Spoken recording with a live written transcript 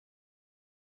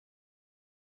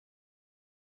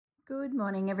Good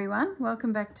morning everyone,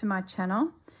 welcome back to my channel.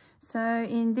 So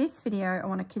in this video I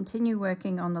want to continue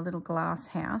working on the little glass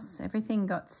house. Everything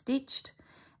got stitched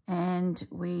and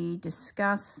we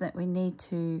discussed that we need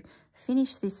to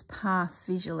finish this path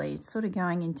visually. It's sort of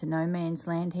going into no man's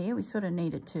land here. We sort of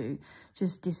need it to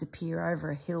just disappear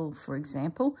over a hill, for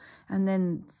example, and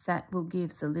then that will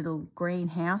give the little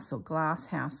greenhouse or glass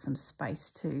house some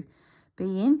space to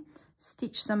be in.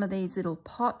 Stitch some of these little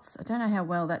pots. I don't know how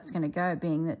well that's going to go,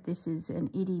 being that this is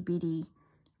an itty-bitty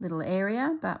little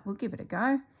area, but we'll give it a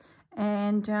go.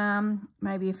 And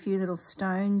maybe a few little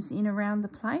stones in around the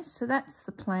place. So that's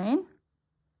the plan.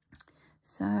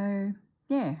 So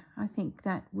yeah, I think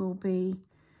that will be...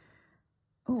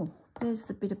 Oh, there's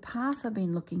the bit of path I've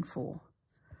been looking for.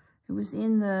 It was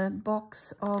in the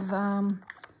box of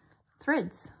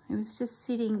threads. It was just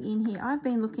sitting in here. I've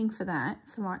been looking for that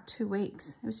for like 2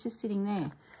 weeks. It was just sitting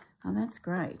there. Oh, that's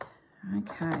great.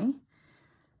 Okay.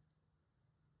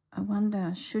 I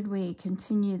wonder, should we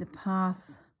continue the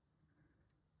path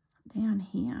down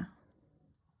here?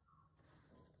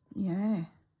 Yeah.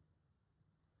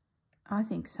 I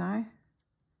think so.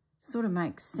 Sort of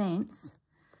makes sense.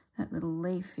 That little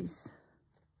leaf is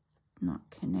not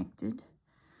connected.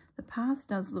 The path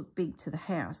does look big to the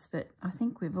house, but I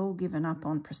think we've all given up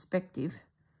on perspective.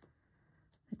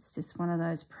 It's just one of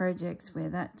those projects where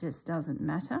that just doesn't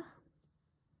matter.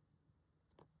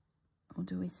 Or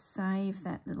do we save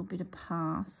that little bit of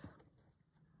path?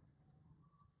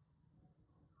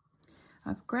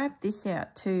 I've grabbed this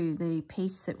out too, the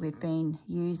piece that we've been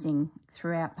using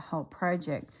throughout the whole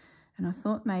project, and I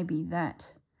thought maybe that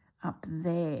up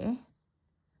there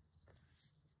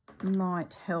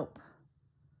might help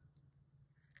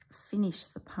finish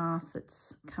the path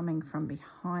that's coming from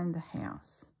behind the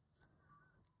house.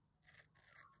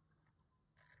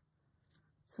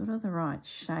 Sort of the right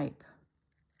shape.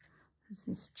 There's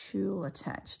this tulle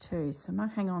attached too, so I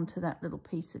might hang on to that little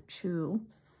piece of tulle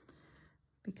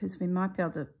because we might be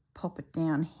able to pop it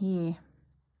down here.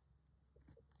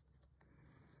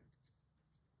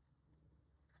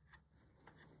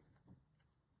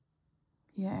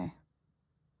 Yeah,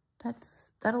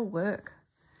 that'll work.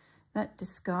 That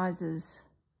disguises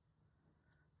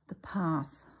the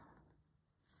path.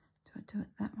 Do I do it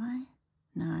that way?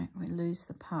 No, we lose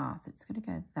the path. It's going to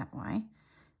go that way.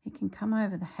 It can come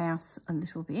over the house a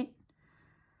little bit.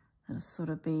 It'll sort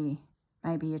of be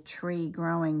maybe a tree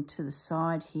growing to the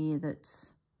side here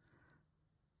that's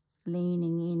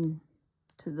leaning in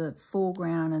to the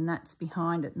foreground, and that's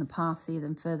behind it, and the path's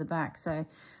even further back. So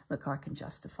look, I can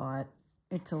justify it.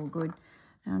 It's all good.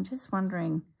 Now I'm just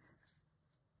wondering,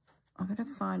 I've got to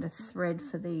find a thread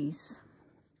for these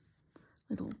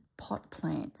little pot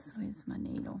plants. Where's my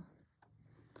needle?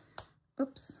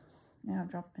 Oops, now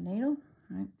I've dropped my needle.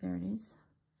 Right, there it is.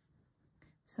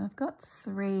 So I've got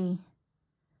 3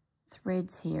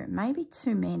 threads here. It may be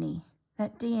too many.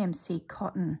 That DMC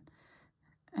cotton,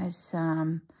 as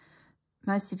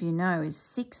most of you know, is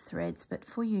 6 threads, but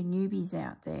for you newbies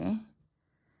out there,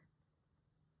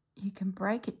 you can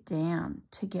break it down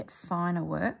to get finer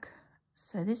work.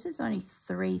 So this is only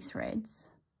 3 threads.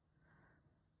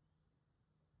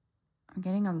 I'm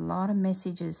getting a lot of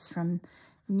messages from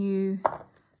new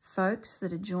folks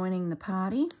that are joining the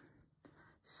party.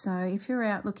 So if you're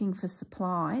out looking for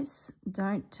supplies,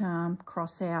 don't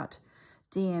cross out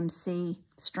DMC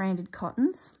stranded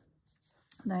cottons.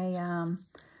 They are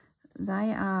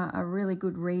a really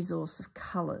good resource of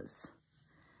colours.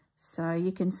 So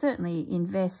you can certainly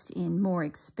invest in more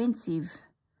expensive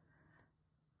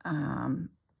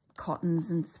cottons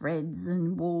and threads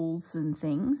and wools and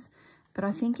things, but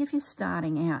I think if you're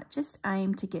starting out, just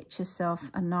aim to get yourself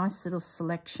a nice little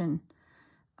selection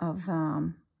of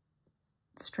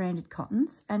stranded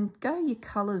cottons and go your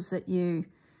colours that you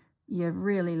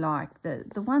really like,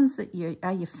 the ones that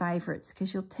are your favourites,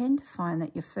 because you'll tend to find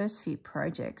that your first few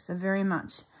projects are very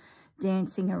much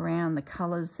dancing around the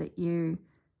colours that you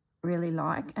really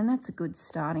like, and that's a good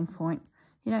starting point.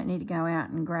 You don't need to go out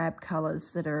and grab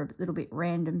colours that are a little bit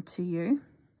random to you.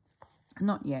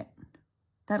 Not yet.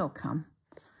 That'll come.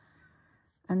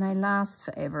 And they last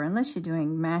forever, unless you're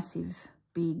doing massive,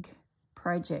 big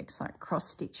projects like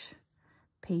cross-stitch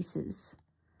pieces.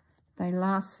 They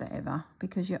last forever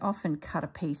because you often cut a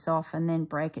piece off and then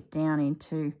break it down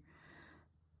into,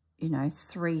 you know,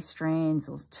 3 strands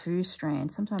or 2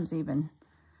 strands, sometimes even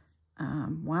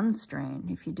 1 strand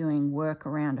if you're doing work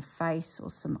around a face or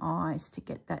some eyes to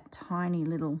get that tiny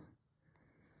little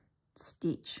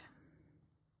stitch.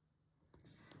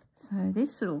 So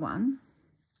this little one,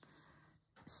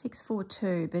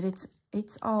 642, but it's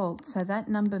it's old, so that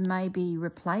number may be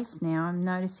replaced now. I'm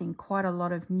noticing quite a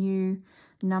lot of new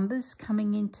numbers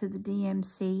coming into the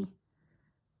DMC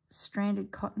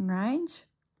stranded cotton range.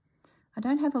 I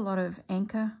don't have a lot of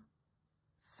anchor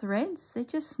threads. They're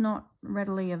just not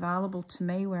readily available to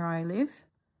me where I live.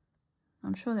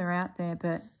 I'm sure they're out there,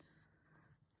 but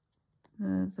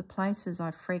the places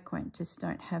I frequent just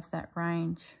don't have that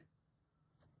range.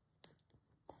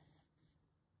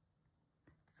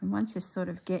 And once you sort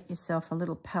of get yourself a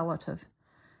little palette of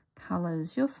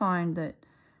colours, you'll find that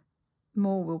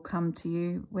more will come to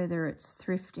you, whether it's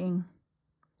thrifting.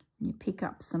 You pick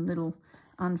up some little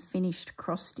unfinished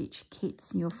cross-stitch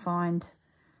kits, and you'll find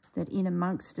that in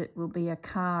amongst it will be a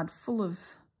card full of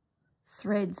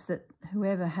threads that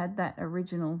whoever had that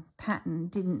original pattern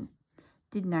didn't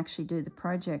actually do the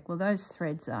project. Well, those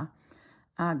threads are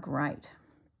great.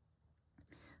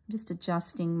 I'm just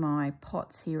adjusting my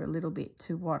pots here a little bit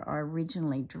to what I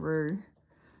originally drew.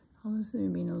 I'll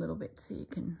zoom in a little bit so you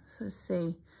can sort of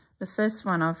see. The first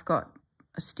one I've got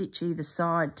a stitch either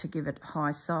side to give it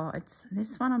high sides.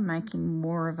 This one I'm making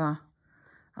more of a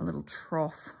little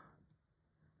trough.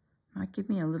 Might give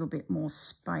me a little bit more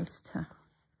space to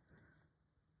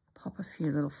pop a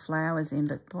few little flowers in,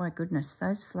 but by goodness,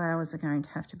 those flowers are going to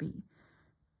have to be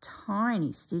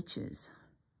tiny stitches,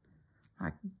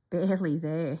 like barely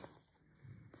there.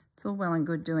 It's all well and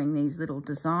good doing these little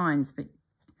designs, but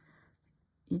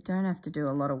you don't have to do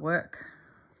a lot of work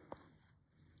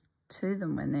to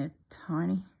them when they're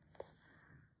tiny.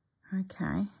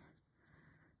 Okay,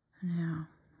 now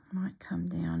I might come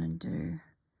down and do,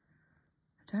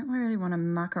 I don't really want to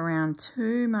muck around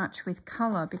too much with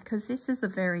colour because this is a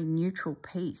very neutral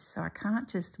piece, so I can't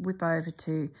just whip over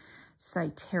to,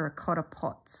 say, terracotta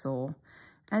pots, or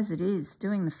as it is,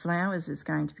 doing the flowers is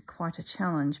going to be quite a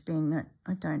challenge, being that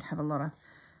I don't have a lot of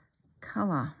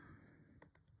colour.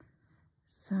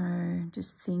 So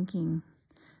just thinking,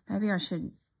 maybe I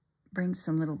should bring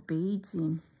some little beads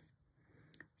in.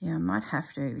 Yeah, I might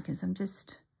have to, because I'm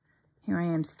just, here I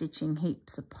am stitching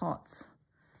heaps of pots.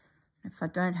 If I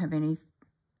don't have any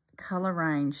colour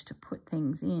range to put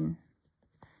things in,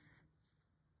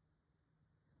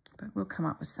 but we'll come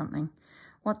up with something.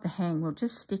 What the hang, we'll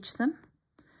just stitch them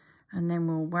and then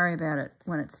we'll worry about it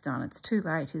when it's done. It's too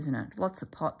late, isn't it? Lots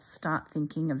of pots, start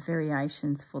thinking of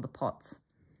variations for the pots.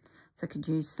 So I could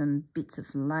use some bits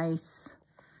of lace,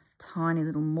 tiny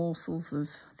little morsels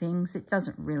of things. It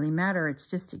doesn't really matter. It's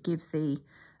just to give the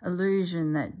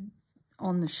illusion that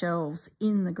on the shelves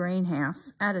in the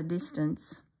greenhouse at a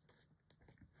distance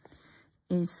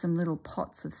is some little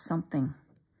pots of something.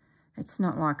 It's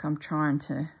not like I'm trying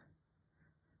to,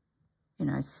 you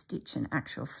know, stitch an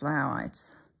actual flower.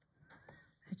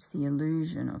 It's the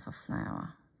illusion of a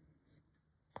flower.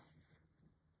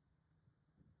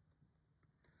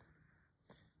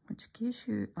 Which gives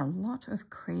you a lot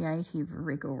of creative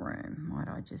wriggle room, might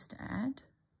I just add.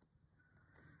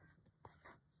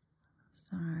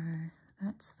 So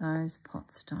that's those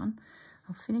pots done.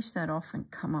 I'll finish that off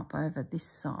and come up over this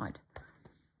side.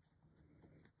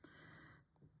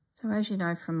 So as you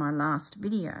know from my last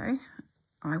video,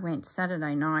 I went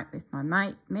Saturday night with my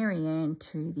mate Mary Ann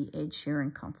to the Ed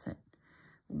Sheeran concert.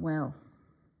 Well,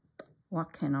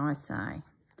 what can I say?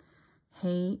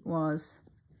 He was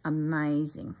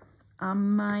amazing.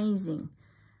 Amazing.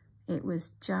 It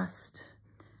was just,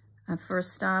 for a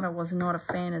start, I was not a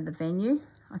fan of the venue.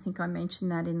 I think I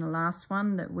mentioned that in the last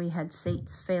one, that we had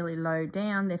seats fairly low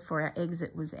down, therefore our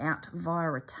exit was out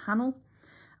via a tunnel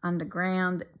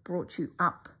underground that brought you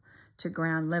up to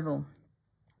ground level.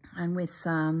 And with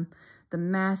the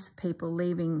mass of people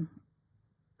leaving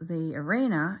the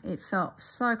arena, it felt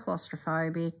so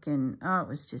claustrophobic, and oh, it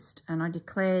was just, and I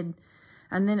declared,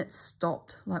 and then it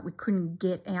stopped, like we couldn't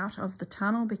get out of the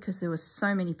tunnel because there were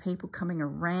so many people coming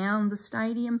around the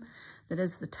stadium that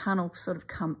as the tunnel sort of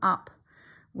come up,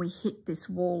 we hit this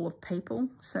wall of people,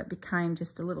 so it became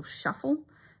just a little shuffle.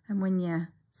 And when you're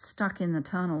stuck in the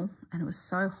tunnel, and it was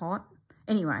so hot.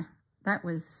 Anyway, that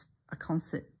was a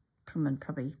concert from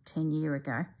probably 10 years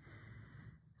ago.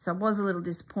 So I was a little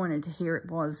disappointed to hear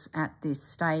it was at this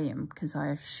stadium, because I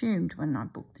assumed when I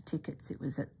booked the tickets it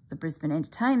was at the Brisbane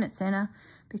Entertainment Centre,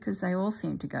 because they all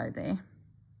seem to go there,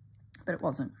 but it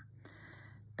wasn't.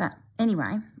 But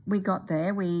anyway, we got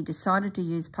there. We decided to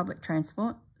use public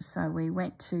transport. So we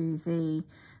went to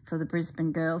for the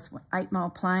Brisbane girls, 8 Mile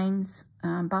Plains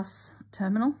bus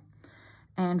terminal.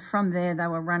 And from there, they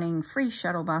were running free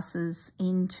shuttle buses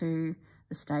into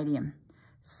the stadium.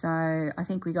 So I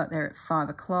think we got there at 5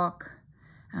 o'clock.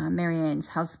 Mary Ann's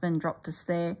husband dropped us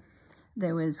there.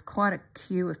 There was quite a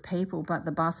queue of people, but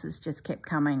the buses just kept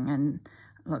coming. And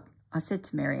look, I said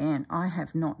to Marianne, I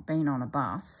have not been on a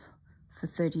bus for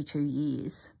 32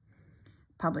 years,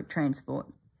 public transport.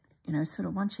 You know, sort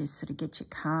of once you sort of get your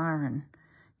car and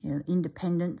your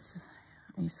independence,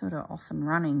 you're sort of off and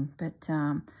running. But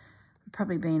I've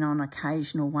probably been on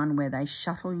occasional one where they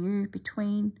shuttle you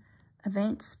between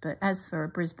events. But as for a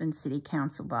Brisbane City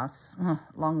Council bus,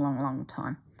 long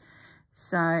time.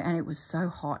 So, and it was so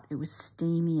hot. It was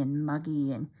steamy and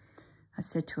muggy. And I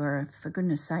said to her, for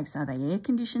goodness sakes, are they air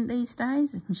conditioned these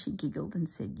days? And she giggled and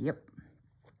said, yep,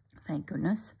 thank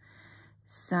goodness.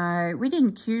 So we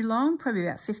didn't queue long, probably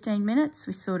about 15 minutes.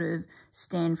 We sort of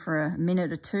stand for a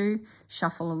minute or two,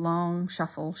 shuffle along,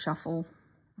 shuffle,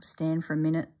 stand for a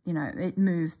minute. You know, it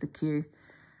moved the queue.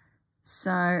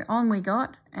 So on we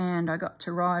got, and I got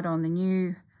to ride on the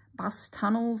new bus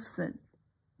tunnels that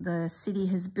the city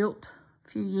has built a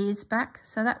few years back.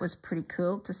 So that was pretty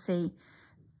cool to see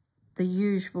the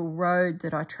usual road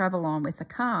that I travel on with a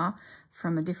car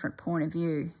from a different point of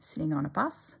view, sitting on a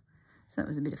bus. So that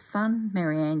was a bit of fun.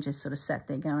 Marianne just sort of sat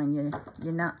there going,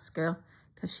 you're nuts, girl,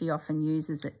 because she often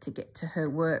uses it to get to her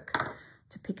work,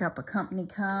 to pick up a company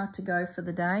car to go for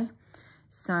the day.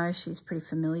 So she's pretty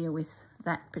familiar with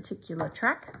that particular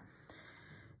track.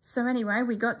 So anyway,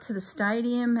 we got to the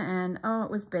stadium and, oh,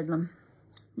 it was bedlam.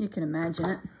 You can imagine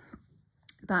it.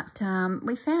 But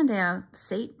we found our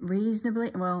seat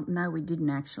reasonably. Well, no, we didn't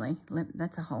actually.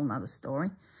 That's a whole nother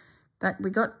story. But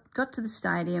we got to the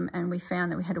stadium and we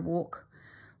found that we had to walk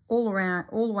all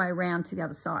the way around to the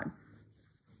other side.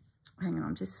 Hang on,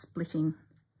 I'm just splitting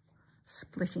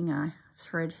a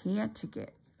thread here to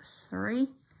get 3.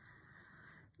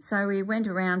 So we went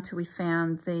around till we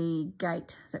found the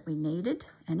gate that we needed,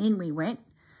 and in we went.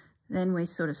 Then we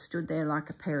sort of stood there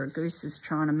like a pair of gooses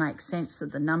trying to make sense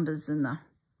of the numbers and the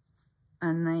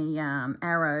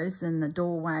arrows and the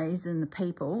doorways and the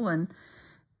people,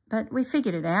 but we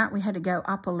figured it out. We had to go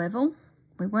up a level.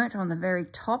 We weren't on the very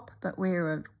top, but we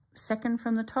were second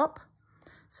from the top.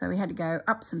 So we had to go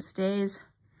up some stairs.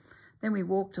 Then we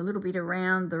walked a little bit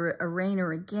around the arena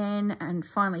again and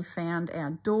finally found our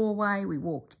doorway. We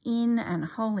walked in and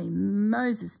holy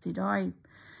Moses, did I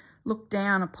look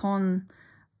down upon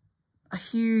a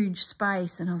huge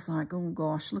space, and I was like, oh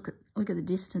gosh, look at the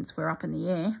distance. We're up in the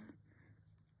air.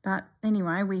 But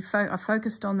anyway, I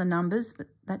focused on the numbers, but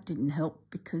that didn't help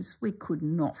because we could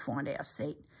not find our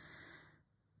seat.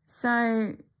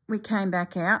 So we came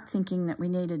back out thinking that we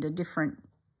needed a different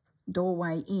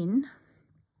doorway in.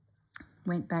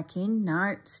 Went back in.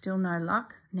 No, still no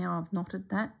luck. Now I've knotted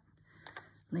that.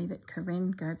 Leave it,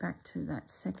 Corrine. Go back to that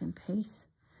second piece.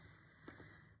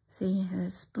 See,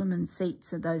 there's blooming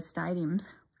seats at those stadiums.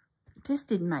 Just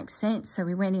didn't make sense. So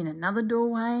we went in another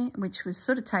doorway, which was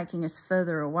sort of taking us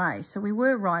further away. So we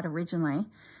were right originally,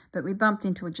 but we bumped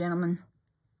into a gentleman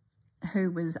who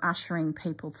was ushering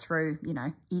people through, you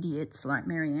know, idiots like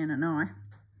Marianne and I.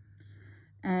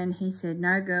 And he said,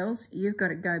 no, girls, you've got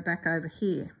to go back over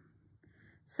here.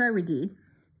 So we did.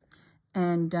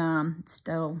 And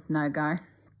still no go.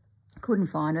 Couldn't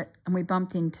find it. And we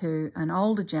bumped into an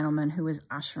older gentleman who was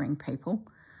ushering people,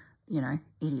 you know,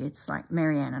 idiots like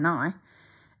Marianne and I.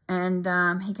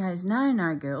 And he goes,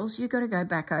 no, girls, you've got to go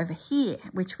back over here,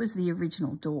 which was the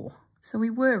original door. So we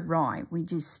were right. We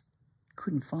just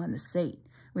couldn't find the seat.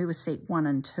 We were seat 1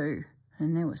 and 2,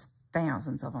 and there was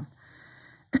thousands of them.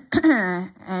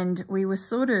 And we were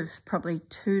sort of probably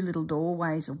 2 little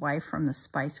doorways away from the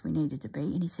space we needed to be.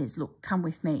 And he says, look, come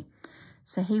with me.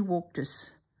 So he walked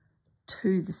us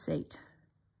to the seat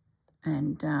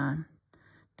and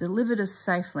delivered us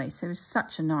safely. So he was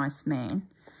such a nice man.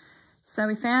 So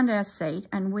we found our seat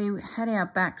and we had our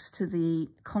backs to the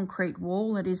concrete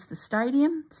wall that is the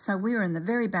stadium. So we were in the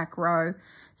very back row,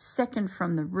 second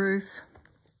from the roof,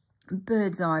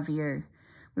 bird's eye view.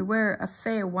 We were a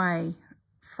fair way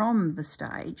from the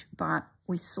stage, but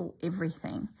we saw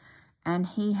everything. And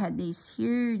he had these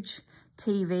huge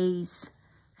TVs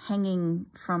hanging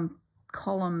from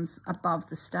columns above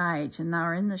the stage, and they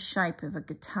were in the shape of a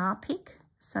guitar pick.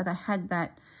 So they had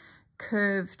that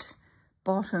curved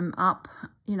bottom up,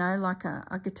 you know, like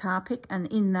a guitar pick, and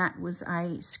in that was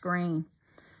a screen.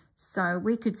 So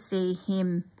we could see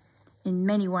him in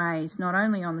many ways, not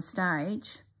only on the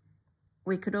stage,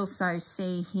 we could also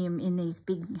see him in these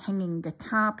big hanging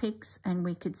guitar picks, and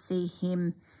we could see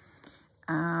him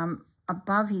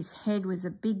above his head was a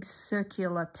big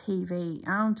circular TV.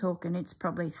 I'm talking it's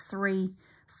probably 3,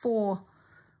 4,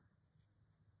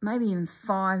 maybe even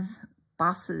 5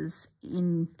 buses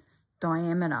in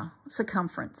diameter,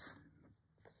 circumference.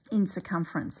 In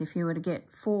circumference, if you were to get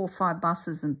 4 or 5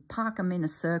 buses and park them in a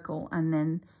circle and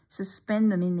then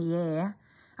suspend them in the air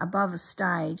above a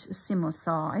stage, a similar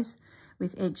size,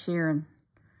 with Ed Sheeran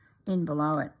in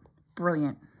below it.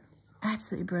 Brilliant.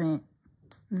 Absolutely brilliant.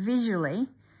 Visually,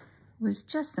 was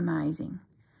just amazing.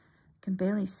 Can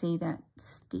barely see that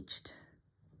stitched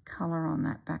colour on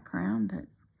that background, but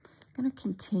I'm going to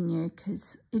continue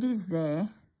because it is there.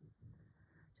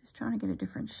 Just trying to get a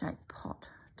different shaped pot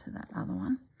to that other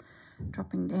one.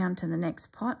 Dropping down to the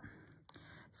next pot.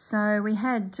 So we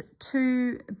had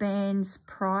 2 bands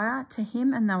prior to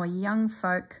him, and they were young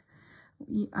folk,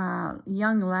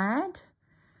 young lad.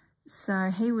 So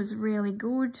he was really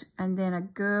good. And then a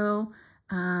girl,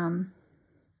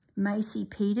 Macy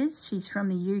Peters, she's from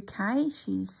the UK.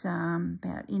 She's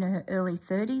about in her early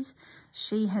 30s.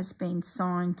 She has been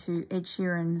signed to Ed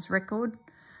Sheeran's record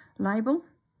label.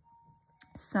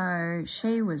 So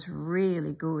she was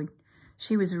really good.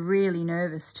 She was really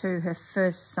nervous too. Her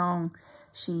first song,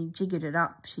 she jiggered it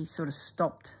up. She sort of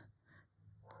stopped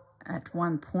at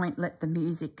one point, let the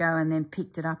music go, and then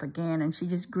picked it up again. And she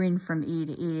just grinned from ear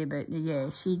to ear. But yeah,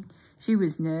 she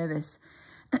was nervous.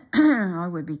 I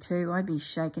would be too. I'd be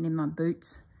shaking in my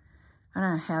boots. I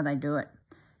don't know how they do it.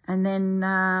 And then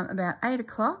about 8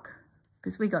 o'clock,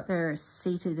 because we got there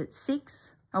seated at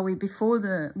 6. While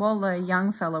the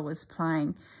young fella was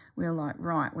playing, we were like,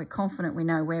 right, we're confident we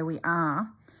know where we are.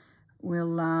 We'll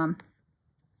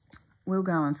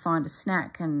go and find a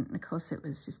snack. And of course it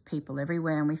was just people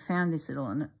everywhere. And we found this little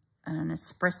an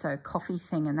espresso coffee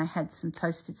thing, and they had some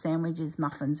toasted sandwiches,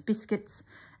 muffins, biscuits,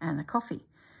 and a coffee.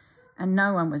 And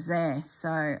no one was there.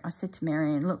 So I said to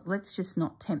Marianne, look, let's just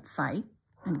not tempt fate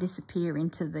and disappear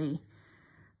into the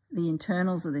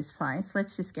internals of this place.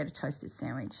 Let's just get a toasted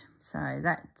sandwich. So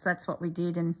that's what we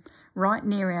did. And right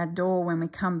near our door, when we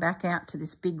come back out to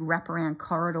this big wraparound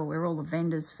corridor where all the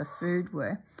vendors for food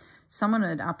were, someone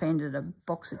had upended a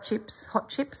box of chips, hot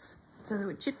chips. So there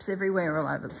were chips everywhere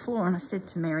all over the floor. And I said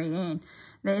to Marianne,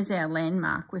 there's our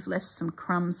landmark. We've left some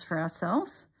crumbs for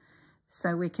ourselves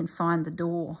so we can find the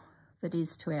door that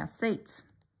is to our seats.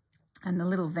 And the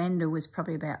little vendor was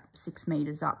probably about 6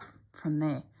 metres up from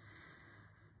there.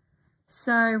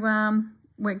 So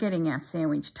we're getting our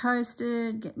sandwich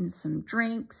toasted, getting some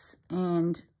drinks,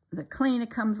 and the cleaner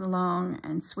comes along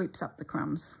and sweeps up the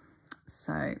crumbs.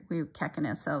 So we were cacking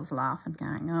ourselves laughing,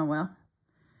 going, oh, well,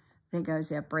 there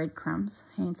goes our breadcrumbs.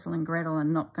 Hansel and Gretel are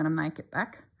not going to make it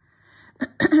back.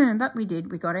 But we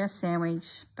did. We got our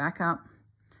sandwich back up.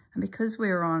 And because we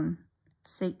were on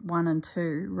seat 1 and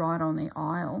 2, right on the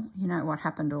aisle, you know what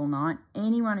happened all night.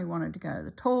 Anyone who wanted to go to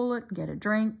the toilet and get a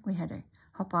drink, we had to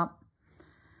hop up,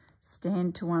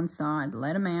 stand to one side,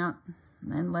 let them out,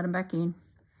 and then let them back in.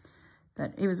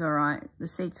 But it was all right. The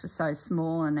seats were so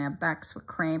small and our backs were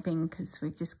cramping because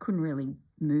we just couldn't really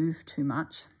move too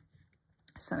much.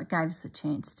 So it gave us a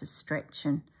chance to stretch,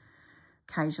 and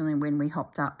occasionally when we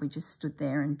hopped up, we just stood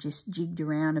there and just jigged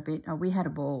around a bit. Oh, we had a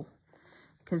ball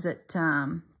because at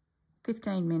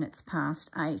 15 minutes past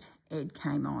 8, Ed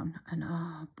came on, and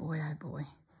oh boy,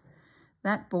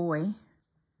 that boy,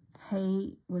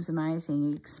 he was amazing.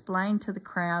 He explained to the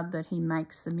crowd that he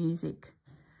makes the music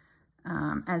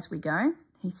as we go.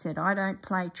 He said, I don't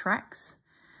play tracks.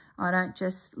 I don't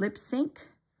just lip sync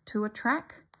to a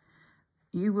track.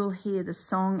 You will hear the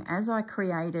song as I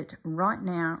create it right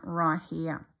now, right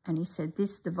here. And he said,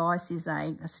 this device is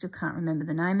I still can't remember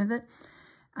the name of it.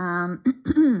 I'm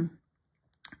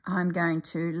going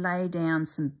to lay down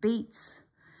some beats,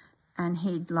 and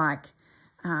he'd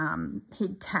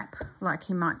tap, like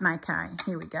he might make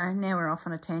here we go, now we're off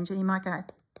on a tangent, he might go,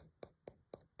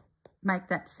 make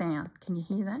that sound. Can you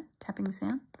hear that tapping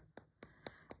sound?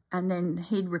 And then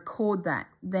he'd record that.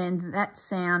 Then that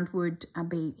sound would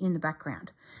be in the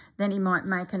background. Then he might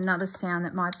make another sound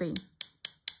that might be,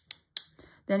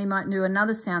 then he might do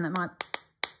another sound that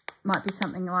might be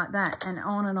something like that, and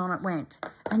on it went.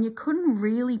 And you couldn't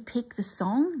really pick the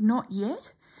song, not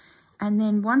yet. And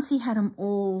then once he had them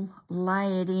all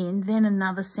layered in, then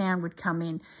another sound would come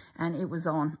in and it was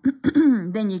on.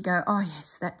 Then you go, oh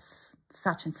yes, that's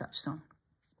such and such song.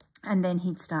 And then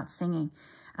he'd start singing.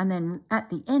 And then at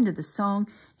the end of the song,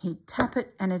 he'd tap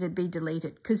it and it'd be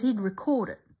deleted because he'd record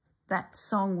it. That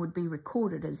song would be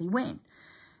recorded as he went.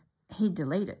 He'd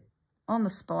delete it on the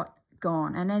spot,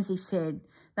 gone. And as he said,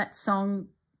 that song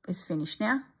is finished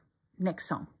now, next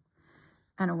song.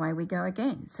 And away we go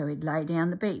again. So he'd lay down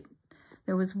the beat.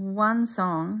 There was one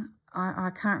song, I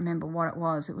can't remember what it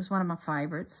was. It was one of my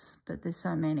favourites, but there's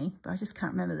so many, but I just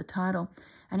can't remember the title.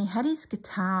 And he had his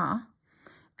guitar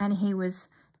and he was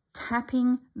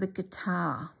tapping the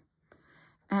guitar.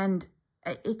 And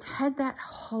it had that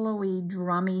hollowy,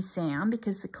 drummy sound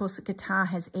because, of course, the guitar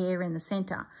has air in the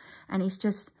centre. And he's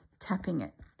just tapping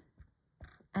it.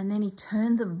 And then he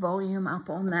turned the volume up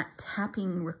on that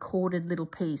tapping recorded little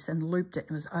piece and looped it.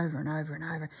 It was over and over and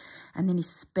over. And then he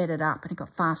sped it up and it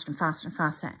got faster and faster and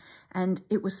faster. And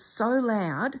it was so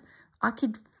loud, I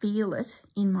could feel it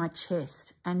in my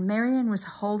chest. And Marianne was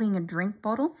holding a drink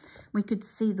bottle. We could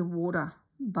see the water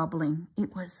bubbling.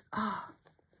 It was, oh,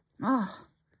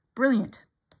 brilliant,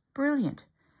 brilliant.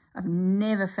 I've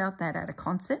never felt that at a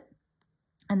concert.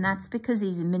 And that's because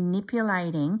he's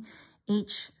manipulating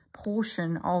each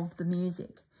portion of the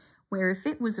music, where if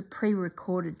it was a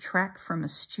pre-recorded track from a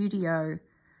studio,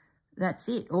 that's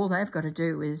it. All they've got to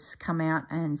do is come out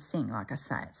and sing. Like I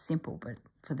say, it's simple, but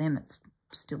for them it's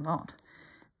still not.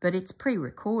 But it's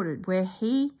pre-recorded, where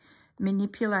he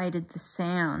manipulated the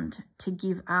sound to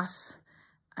give us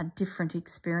a different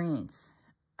experience.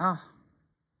 Oh,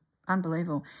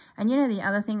 unbelievable. And you know, the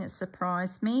other thing that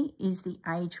surprised me is the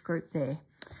age group there.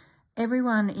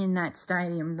 Everyone in that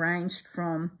stadium ranged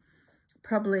from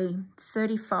probably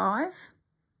 35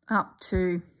 up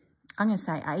to, I'm going to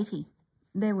say 80.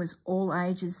 There was all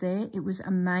ages there. It was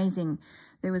amazing.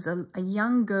 There was a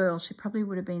young girl, she probably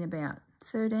would have been about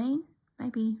 13,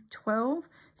 maybe 12,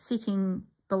 sitting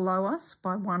below us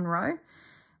by one row.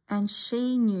 And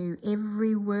she knew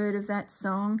every word of that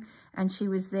song. And she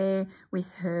was there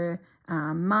with her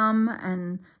mum,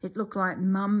 and it looked like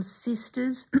mum's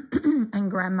sisters and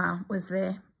grandma was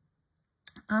there.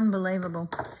 Unbelievable.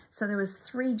 So there was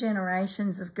 3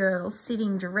 generations of girls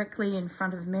sitting directly in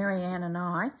front of Marianne and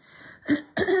I.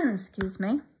 Excuse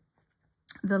me.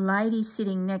 The lady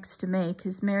sitting next to me,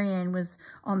 because Marianne was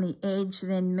on the edge,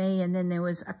 then me, and then there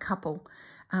was a couple.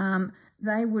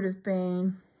 They would have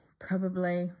been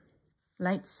probably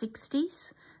late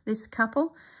 60s, this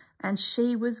couple. And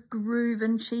she was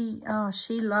grooving. She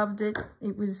loved it.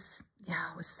 It was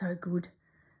so good.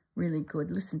 Really good.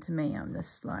 Listen to me. I'm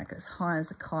just like as high as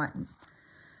a kite.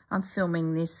 I'm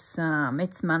filming this.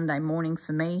 It's Monday morning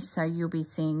for me, so you'll be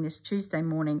seeing this Tuesday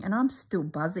morning, and I'm still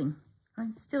buzzing. I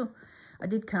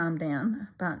did calm down,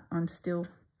 but I'm still,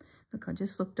 look, I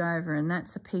just looked over, and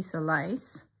that's a piece of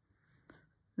lace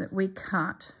that we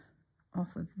cut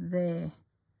off of there.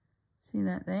 See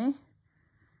that there?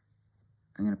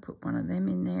 I'm going to put one of them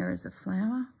in there as a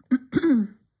flower.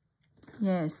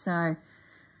 Yeah, so,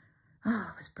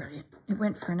 it was brilliant. It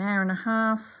went for an hour and a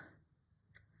half.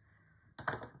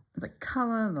 The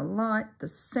colour, the light, the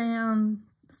sound,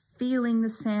 feeling the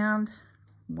sound.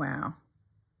 Wow.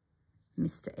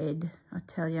 Mr. Ed, I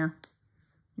tell you,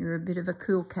 you're a bit of a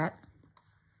cool cat.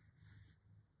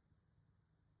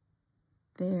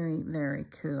 Very, very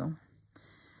cool.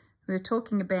 We were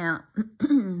talking about,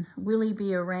 will he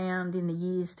be around in the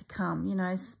years to come? You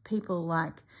know, people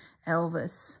like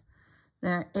Elvis,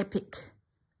 they're epic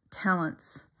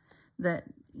talents, that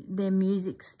their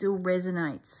music still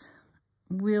resonates.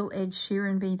 Will Ed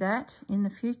Sheeran be that in the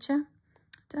future?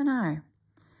 Don't know.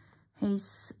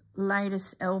 His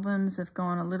latest albums have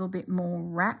gone a little bit more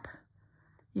rap.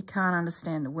 You can't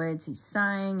understand the words he's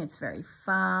saying. It's very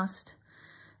fast.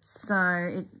 So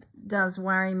it does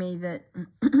worry me that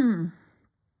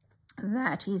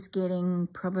that is getting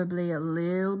probably a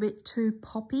little bit too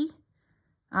poppy.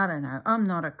 I don't know. I'm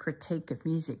not a critique of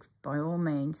music by all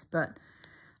means, but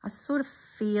I sort of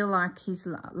feel like his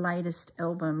latest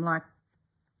album, like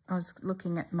I was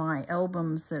looking at my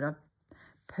albums that I've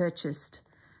purchased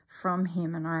from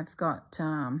him, and I've got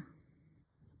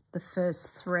the first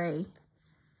 3.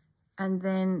 And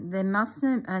then there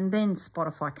mustn't, and then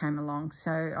Spotify came along.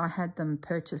 So I had them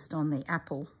purchased on the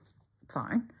Apple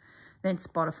phone. Then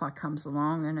Spotify comes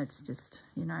along, and it's just,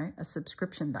 you know, a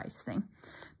subscription-based thing.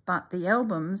 But the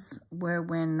albums were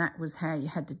when that was how you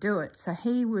had to do it. So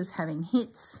he was having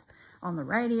hits on the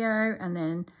radio, and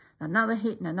then another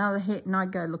hit and another hit, and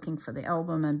I'd go looking for the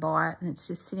album and buy it, and it's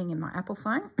just sitting in my Apple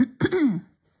phone.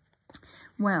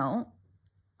 Well,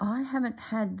 I haven't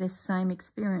had this same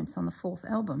experience on the 4th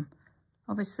album.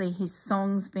 Obviously, his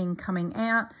songs been coming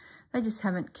out. They just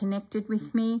haven't connected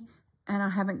with me, and I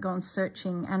haven't gone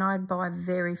searching, and I buy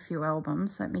very few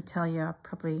albums. Let me tell you,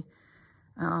 probably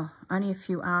only a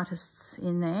few artists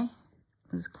in there.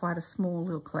 It was quite a small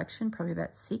little collection, probably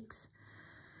about 6.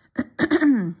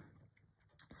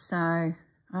 So, I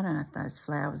don't know if those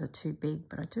flowers are too big,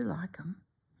 but I do like them.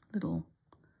 Little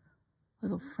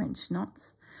French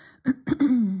knots.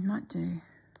 Might do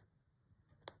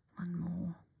one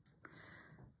more.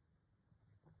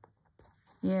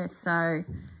 Yeah, so I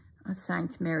was saying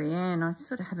to Marianne, I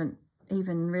sort of haven't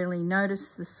even really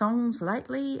noticed the songs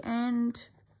lately, and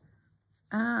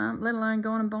let alone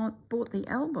gone and bought the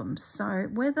album. So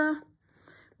whether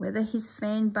his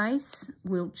fan base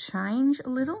will change a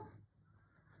little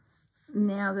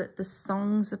now that the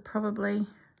songs are probably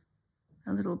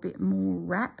a little bit more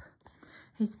rap.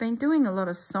 He's been doing a lot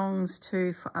of songs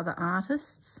too for other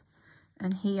artists,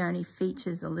 and he only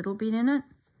features a little bit in it.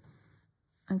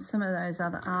 And some of those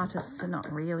other artists are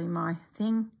not really my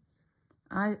thing.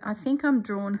 I think I'm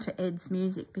drawn to Ed's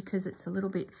music because it's a little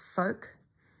bit folk.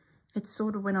 It's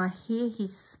sort of, when I hear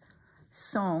his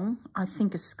song, I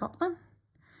think of Scotland.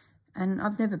 And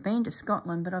I've never been to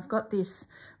Scotland, but I've got this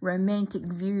romantic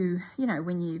view. You know,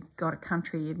 when you've got a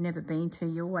country you've never been to,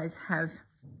 you always have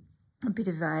a bit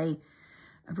of a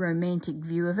romantic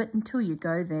view of it until you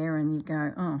go there and you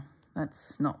go, oh,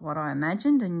 that's not what I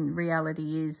imagined. And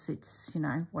reality is, it's, you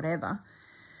know, whatever.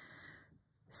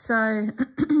 So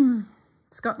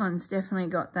Scotland's definitely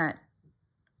got that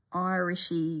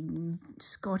Irishy,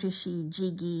 Scottishy,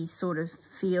 jiggy sort of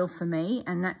feel for me,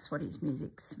 and that's what his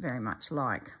music's very much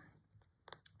like.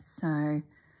 So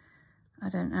I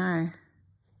don't know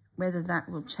whether that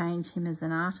will change him as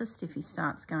an artist if he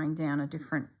starts going down a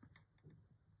different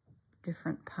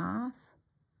path.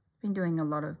 Been doing a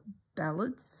lot of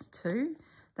ballads too.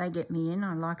 They get me in.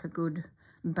 I like a good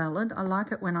ballad. I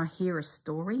like it when I hear a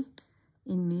story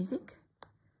in music.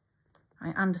 I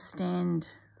understand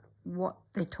what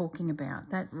they're talking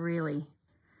about. That really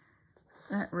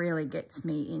gets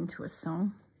me into a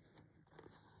song.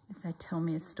 If they tell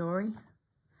me a story.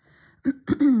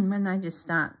 When they just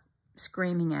start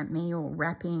screaming at me or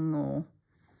rapping or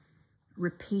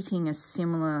repeating a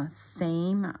similar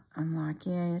theme, I'm like,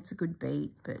 yeah, it's a good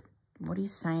beat, but what are you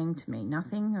saying to me?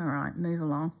 Nothing? All right, move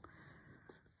along.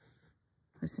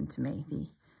 Listen to me, the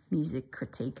music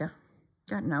critiquer.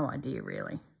 Got no idea,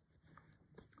 really.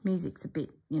 Music's a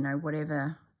bit, you know,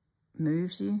 whatever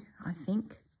moves you, I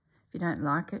think. If you don't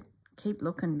like it, keep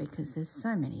looking, because there's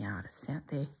so many artists out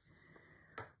there.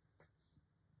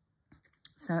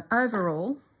 So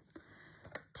overall,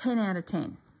 10 out of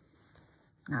 10.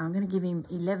 Now I'm going to give him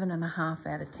 11.5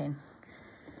 out of 10.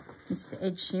 Mr.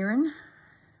 Ed Sheeran,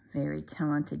 very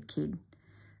talented kid.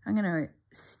 I'm going to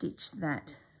stitch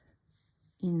that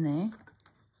in there.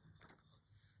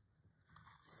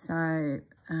 So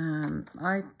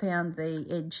I found the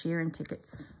Ed Sheeran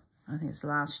tickets, I think it was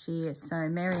last year. So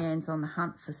Marianne's on the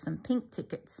hunt for some pink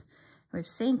tickets. We've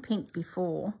seen pink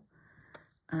before.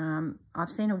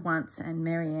 I've seen her once, and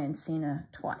Marianne's seen her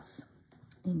twice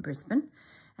in Brisbane.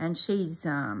 And she's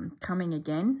coming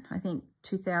again, I think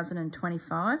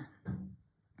 2025.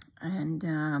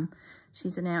 And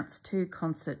she's announced 2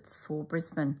 concerts for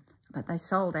Brisbane, but they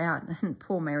sold out. And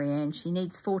poor Marianne, she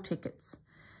needs 4 tickets.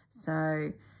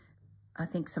 So I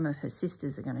think some of her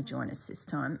sisters are going to join us this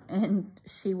time. And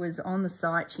she was on the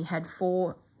site. She had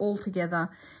 4 altogether.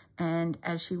 And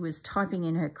as she was typing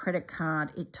in her credit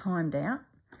card, it timed out.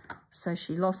 So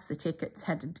she lost the tickets,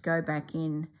 had to go back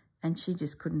in, and she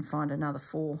just couldn't find another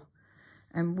 4.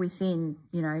 And within,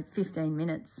 you know, 15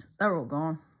 minutes, they're all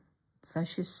gone. So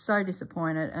she's so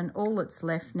disappointed. And all that's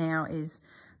left now is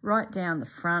right down the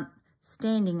front,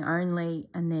 standing only,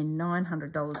 and then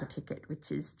 $900 a ticket,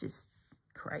 which is just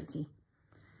crazy.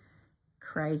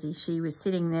 Crazy. She was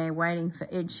sitting there waiting for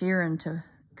Ed Sheeran to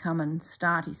come and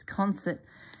start his concert,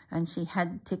 and she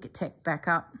had Ticket Tech back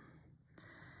up,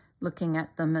 looking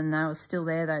at them, and they were still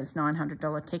there, those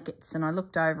 $900 tickets. And I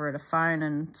looked over at a phone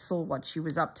and saw what she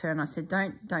was up to, and I said,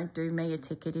 don't do me a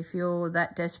ticket. If you're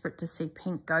that desperate to see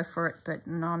Pink, go for it. But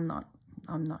no, I'm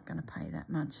not going to pay that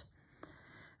much.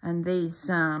 And these,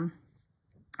 the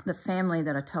family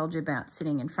that I told you about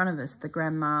sitting in front of us, the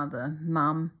grandma, the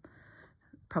mum,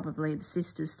 probably the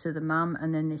sisters to the mum,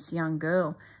 and then this young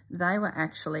girl, they were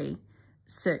actually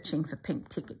searching for Pink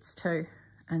tickets too.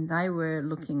 And they were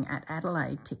looking at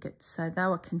Adelaide tickets. So they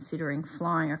were considering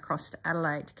flying across to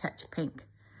Adelaide to catch Pink.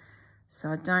 So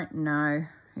I don't know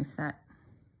if that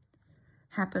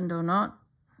happened or not.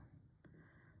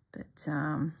 But,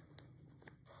 yeah,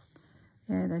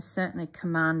 they're certainly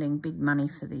commanding big money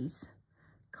for these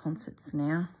concerts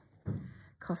now.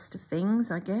 Cost of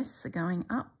things, I guess, are going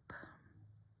up.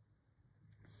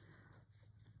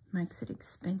 Makes it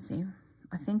expensive.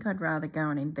 I think I'd rather go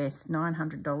and invest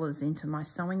 $900 into my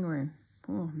sewing room.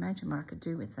 Oh, imagine what I could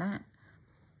do with that.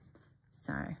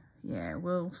 So, yeah,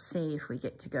 we'll see if we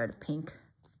get to go to Pink.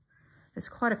 There's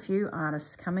quite a few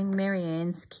artists coming.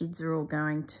 Marianne's kids are all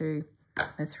going to,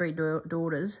 her 3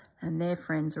 daughters, and their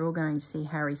friends are all going to see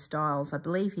Harry Styles. I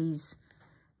believe he's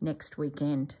next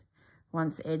weekend.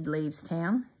 Once Ed leaves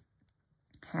town,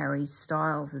 Harry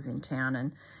Styles is in town.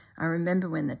 And I remember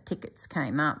when the tickets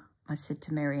came up, I said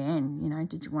to Marianne, you know,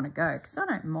 did you want to go? Because I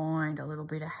don't mind a little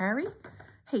bit of Harry.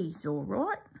 He's all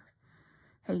right.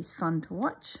 He's fun to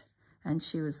watch. And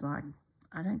she was like,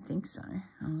 I don't think so.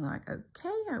 I was like,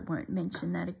 okay, I won't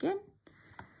mention that again.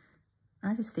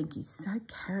 I just think he's so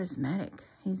charismatic.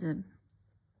 He's a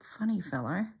funny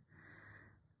fellow,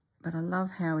 but I love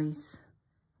how he's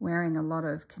wearing a lot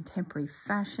of contemporary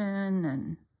fashion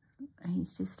and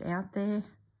he's just out there.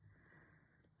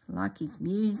 I like his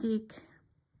music.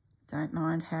 Don't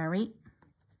mind Harry,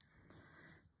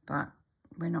 but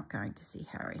we're not going to see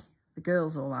Harry. The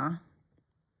girls all are.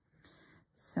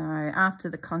 So after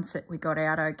the concert, we got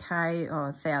out okay.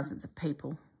 Oh, thousands of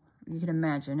people. You can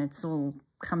imagine it's all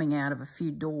coming out of a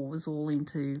few doors all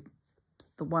into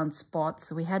the one spot.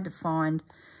 So we had to find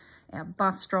our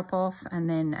bus drop off, and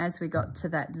then as we got to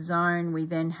that zone, we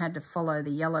then had to follow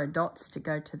the yellow dots to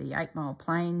go to the 8 Mile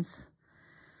Plains.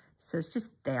 So it's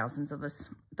just thousands of us,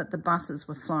 but the buses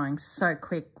were flying so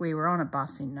quick. We were on a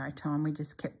bus in no time. We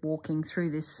just kept walking through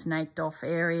this snaked off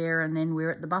area, and then we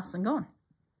were at the bus and gone.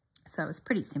 So it was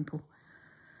pretty simple.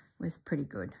 It was pretty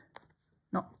good.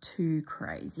 Not too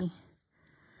crazy.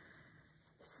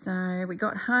 So we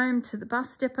got home to the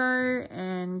bus depot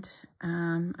and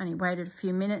only waited a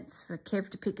few minutes for Kev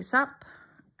to pick us up.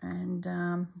 And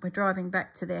we're driving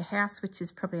back to their house, which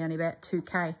is probably only about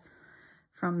 2k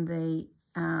from the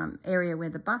area where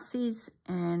the bus is.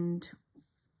 And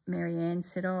Marianne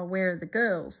said, oh, where are the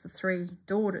girls, the 3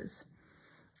 daughters?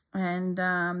 And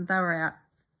they were out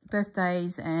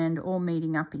birthdays and all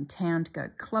meeting up in town to go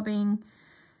clubbing.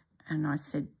 And I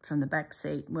said from the back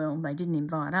seat, well, they didn't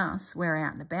invite us. We're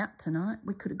out and about tonight.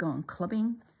 We could have gone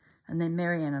clubbing. And then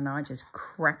Marianne and I just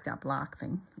cracked up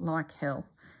laughing like hell.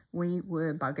 We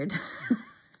were buggered.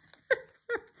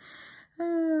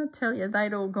 I'll tell you,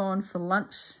 they'd all gone for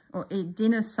lunch or eat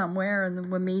dinner somewhere and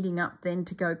were meeting up then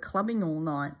to go clubbing all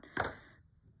night.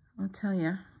 I'll tell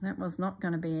you, that was not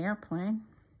going to be our plan.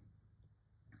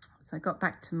 So I got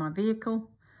back to my vehicle,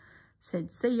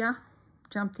 said, see ya,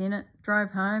 jumped in it,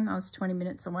 drove home. I was 20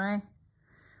 minutes away,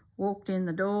 walked in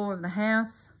the door of the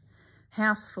house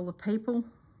full of people,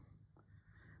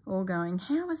 all going,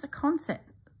 how was the concert?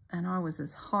 And I was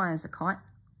as high as a kite,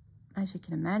 as you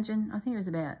can imagine. I think it was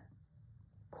about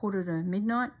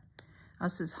 1:45. I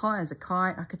was as high as a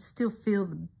kite. I could still feel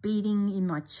the beating in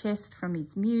my chest from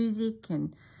his music.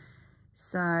 And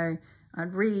so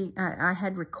I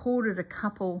had recorded a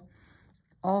couple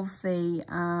of the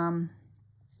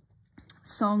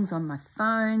songs on my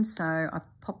phone, so I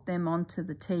popped them onto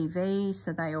the TV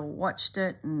so they all watched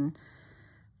it, and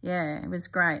yeah, it was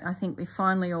great. I think we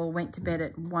finally all went to bed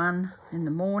at 1 in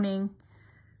the morning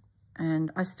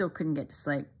and I still couldn't get to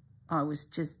sleep. I was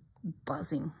just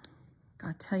buzzing.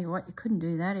 I tell you what, you couldn't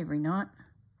do that every night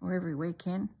or every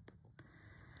weekend.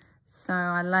 So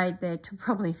I laid there till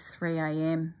probably 3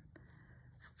 a.m.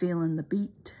 feeling the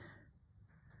beat.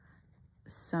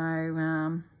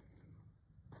 So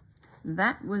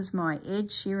that was my Ed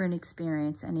Sheeran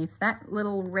experience. And if that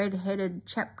little red-headed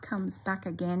chap comes back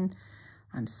again,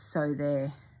 I'm so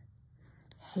there.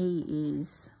 He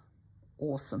is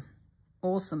awesome.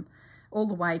 Awesome. All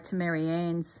the way to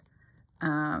Marianne's.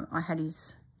 I had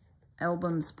his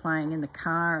albums playing in the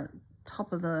car at the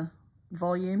top of the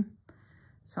volume.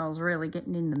 So I was really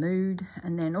getting in the mood.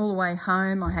 And then all the way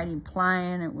home, I had him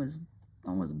playing. I was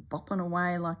bopping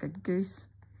away like a goose.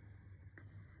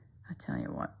 I tell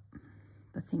you what,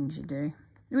 the things you do.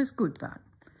 It was good, but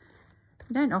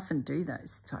you don't often do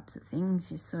those types of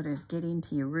things. You sort of get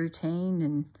into your routine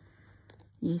and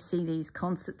you see these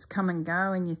concerts come and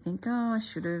go and you think, oh, I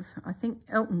should have. I think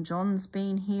Elton John's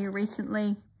been here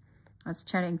recently. I was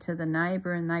chatting to the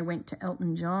neighbour and they went to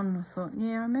Elton John. I thought,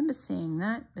 yeah, I remember seeing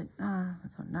that, but I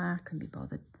thought, nah, I couldn't be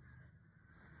bothered.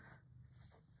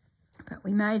 But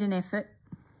we made an effort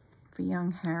for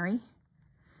young Harry.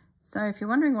 So if you're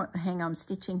wondering what the hang I'm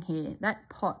stitching here, that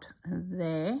pot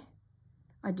there,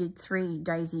 I did 3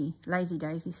 lazy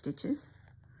daisy stitches.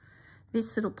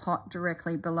 This little pot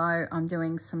directly below, I'm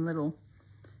doing some little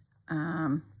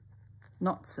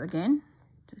knots again.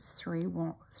 Just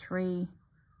three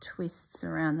twists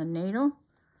around the needle.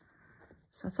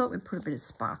 So I thought we'd put a bit of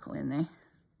sparkle in there.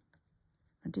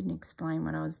 I didn't explain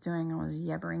what I was doing. I was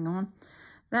yabbering on.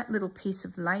 That little piece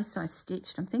of lace I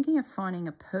stitched, I'm thinking of finding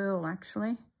a pearl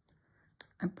actually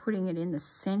and putting it in the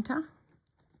center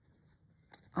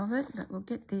of it, but we'll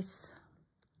get this,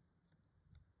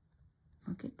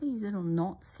 I'll get these little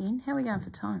knots in. How are we going for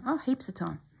time? Oh, heaps of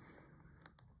time.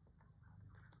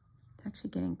 It's actually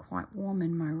getting quite warm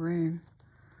in my room.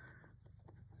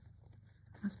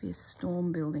 Must be a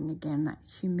storm building again, that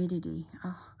humidity.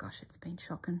 Oh gosh, it's been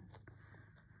shocking.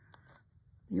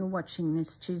 You're watching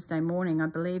this Tuesday morning. I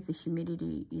believe the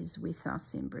humidity is with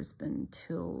us in Brisbane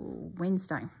till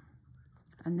Wednesday.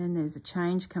 And then there's a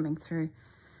change coming through.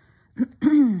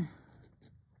 A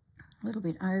little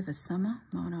bit over summer,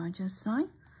 might I just say.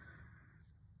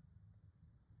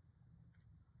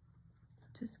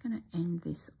 just going to end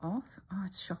this off. Oh,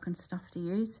 it's shocking stuff to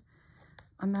use.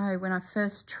 I know when I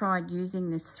first tried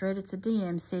using this thread, it's a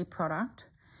DMC product,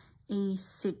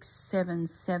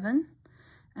 E677,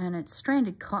 and it's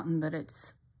stranded cotton, but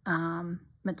it's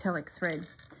metallic thread.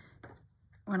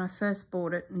 When I first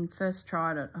bought it and first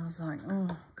tried it, I was like, oh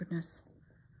goodness,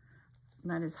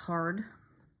 that is horrid.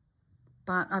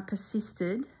 But I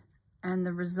persisted, and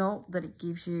the result that it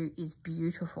gives you is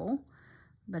beautiful,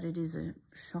 but it is a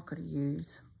shocker to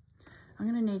use.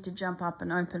 I'm going to need to jump up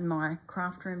and open my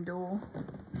craft room door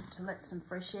to let some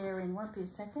fresh air in. Won't be a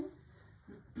second.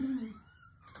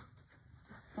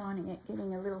 Just finding it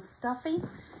getting a little stuffy.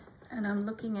 And I'm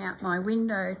looking out my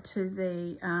window to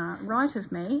the right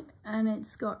of me, and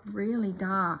it's got really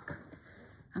dark.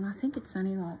 And I think it's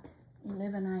only like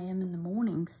 11 a.m. in the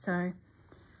morning, so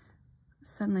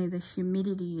suddenly the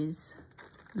humidity is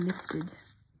lifted.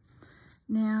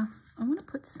 Now, I want to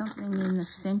put something in the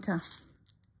center.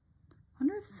 I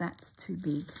wonder if that's too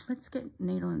big. Let's get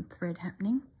needle and thread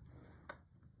happening.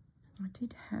 I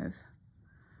did have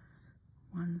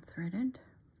one threaded.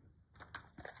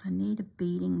 I need a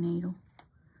beading needle.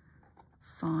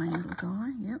 Fine little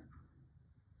guy, yep.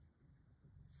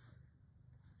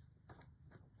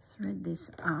 Thread this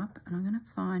up, and I'm going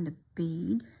to find a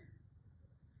bead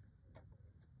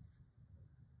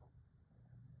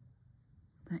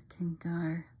that can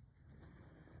go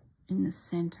in the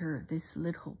center of this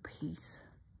little piece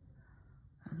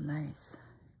of lace.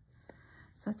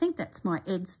 So I think that's my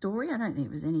Ed story. I don't think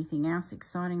there was anything else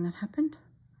exciting that happened.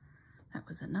 That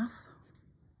was enough.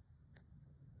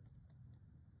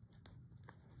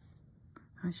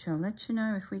 I shall let you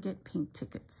know if we get pink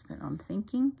tickets, but I'm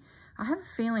thinking, I have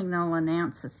a feeling they'll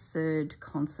announce a third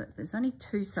concert. There's only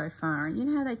 2 so far, and you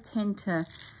know how they tend to,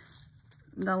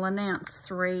 they'll announce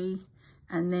 3,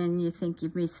 and then you think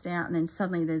you've missed out, and then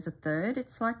suddenly there's a third.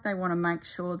 It's like they want to make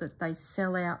sure that they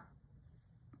sell out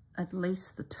at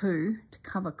least the 2 to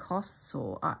cover costs,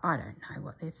 or I don't know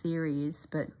what their theory is,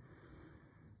 but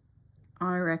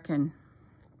I reckon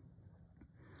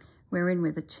we're in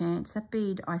with a chance. That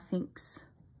bead, I think's,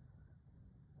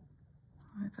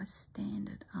 if I stand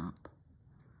it up,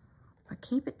 if I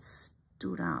keep it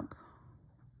stood up,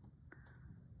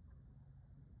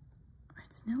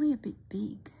 it's nearly a bit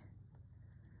big.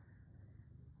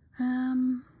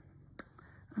 I'm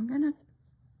going to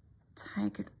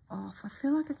take it off. I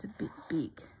feel like it's a bit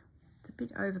big. It's a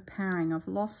bit overpowering. I've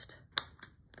lost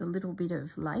the little bit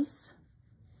of lace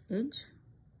edge.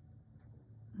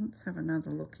 Let's have another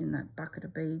look in that bucket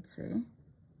of beads there.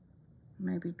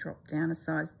 Maybe drop down a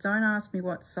size. Don't ask me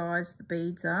what size the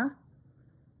beads are.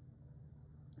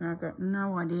 I've got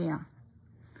no idea.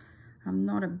 I'm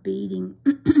not a beading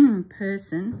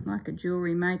person like a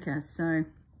jewellery maker, so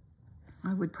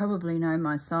I would probably know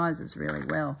my sizes really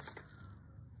well.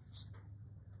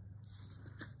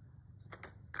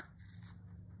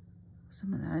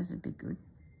 Some of those would be good.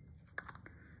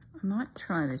 I might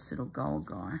try this little gold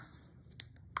guy.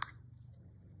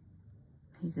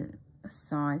 He's a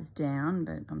size down,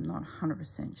 but I'm not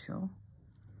 100% sure.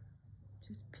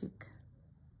 Just pick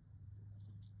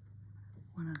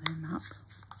one of them up.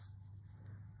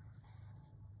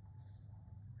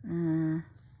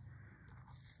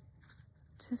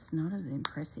 Just not as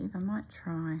impressive. I might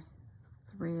try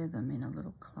 3 of them in a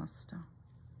little cluster.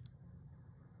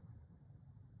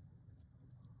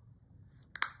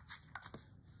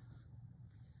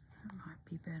 That might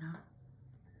be better.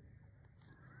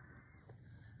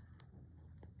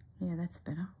 Yeah, that's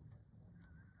better.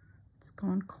 It's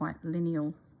gone quite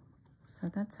lineal, so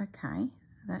that's okay.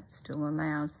 That still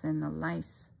allows then the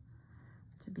lace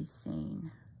to be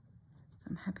seen. So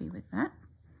I'm happy with that.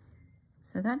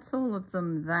 So that's all of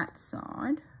them that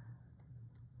side.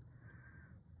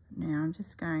 Now I'm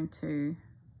just going to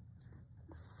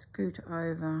scoot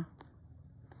over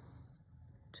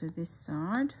to this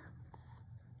side.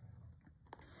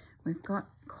 We've got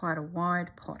quite a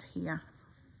wide pot here.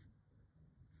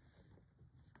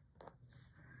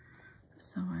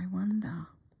 So I wonder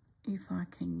if I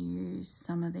can use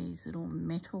some of these little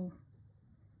metal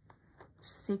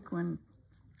sequin,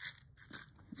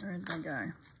 where did they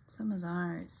go? Some of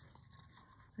those,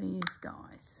 these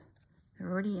guys, they're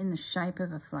already in the shape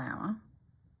of a flower.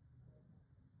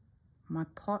 My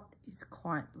pot is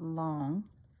quite long,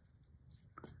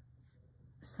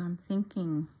 so I'm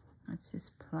thinking, let's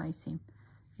just place him.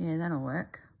 Yeah, that'll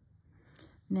work.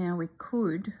 Now we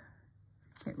could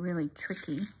get really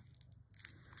tricky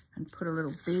and put a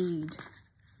little bead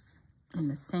in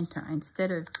the center.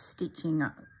 Instead of stitching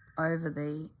over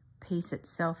the piece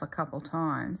itself a couple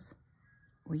times,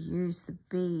 we use the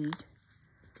bead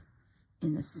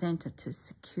in the center to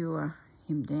secure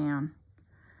him down.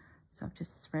 So I've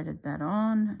just threaded that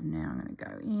on, and now I'm going to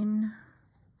go in.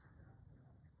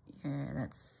 Yeah,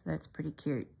 that's pretty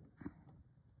cute.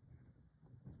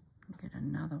 Get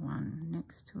another one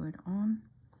next to it on.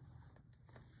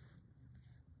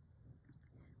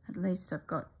 At least I've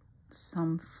got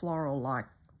some floral-like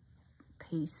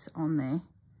piece on there,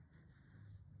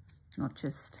 not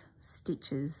just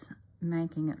stitches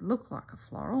making it look like a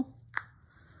floral.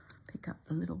 Pick up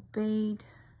the little bead,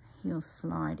 heel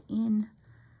slide in,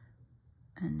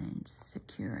 and then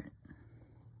secure it.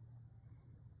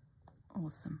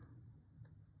 Awesome.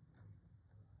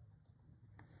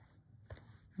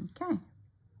 Okay.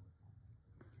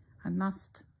 I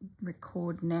must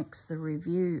record next the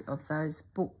review of those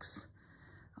books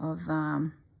of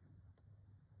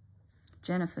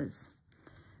Jennifer's.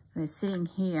 They're sitting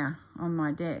here on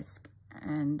my desk,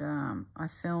 and I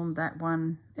filmed that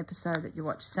one episode that you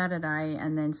watched Saturday,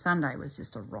 and then Sunday was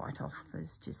just a write-off.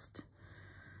 There's just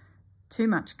too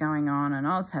much going on, and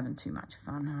I was having too much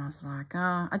fun, and I was like,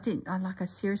 I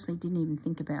seriously didn't even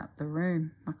think about the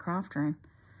room, my craft room.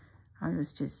 I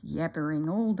was just yabbering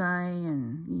all day,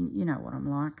 and you know what I'm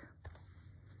like.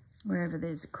 Wherever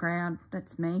there's a crowd,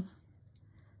 that's me.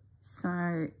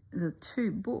 So the two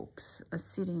books are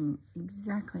sitting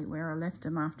exactly where I left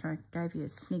them after I gave you a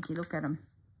sneaky look at them.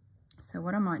 So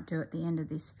what I might do at the end of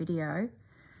this video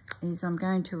is I'm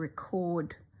going to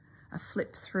record a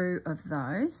flip through of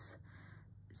those.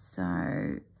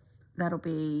 So that'll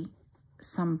be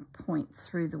some point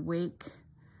through the week.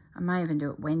 I may even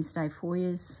do it Wednesday for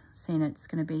you, seeing it's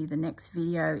going to be the next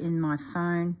video in my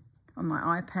phone, on my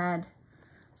iPad.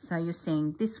 So you're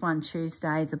seeing this one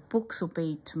Tuesday. The books will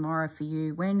be tomorrow for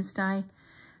you, Wednesday.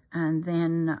 And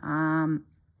then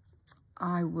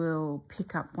I will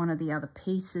pick up one of the other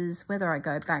pieces, whether I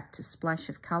go back to Splash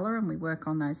of Colour and we work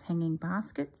on those hanging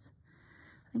baskets.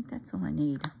 I think that's all I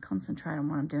need. Concentrate on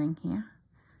what I'm doing here.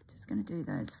 Just going to do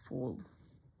those fall.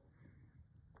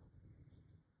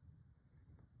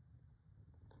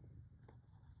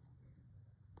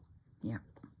 Yeah,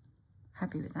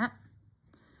 happy with that.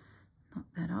 Knock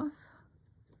that off.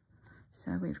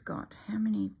 So we've got how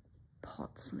many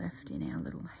pots left in our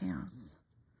little house?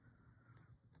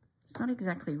 It's not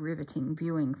exactly riveting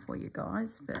viewing for you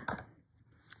guys, but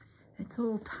it's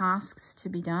all tasks to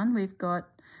be done. We've got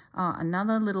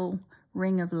another little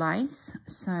ring of lace,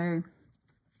 so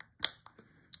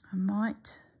I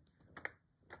might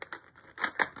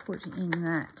put in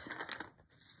that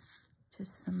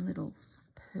just some little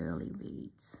pearly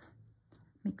beads.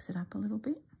 Mix it up a little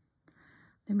bit.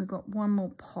 Then we've got one more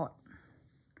pot.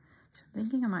 I'm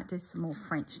thinking I might do some more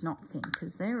French knots in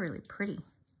because they're really pretty.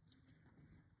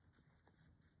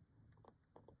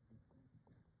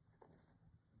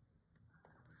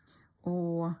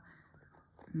 Or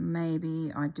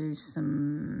maybe I do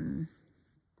some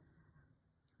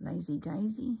Lazy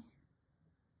Daisy.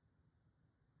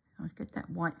 I'll get that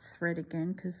white thread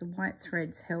again because the white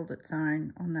thread's held its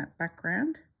own on that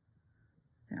background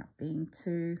without being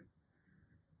too...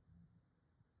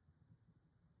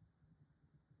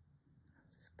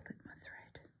 Split my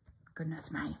thread.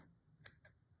 Goodness me.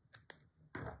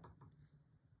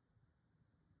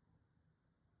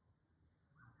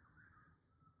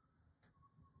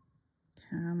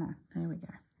 Come on, there we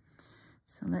go.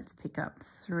 So let's pick up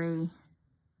 3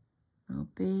 little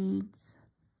beads.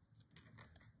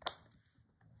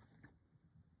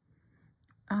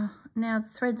 Now the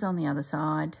thread's on the other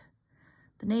side.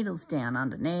 The needle's down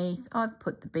underneath. I've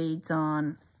put the beads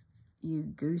on. You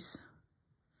goose.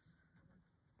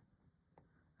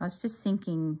 I was just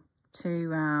thinking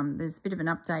to, there's a bit of an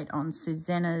update on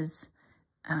Susanna's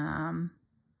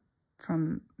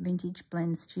from Vintage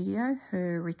Blend Studio.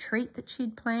 Her retreat that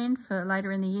she'd planned for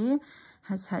later in the year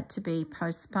has had to be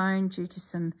postponed due to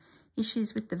some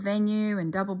issues with the venue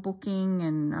and double booking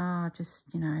and just,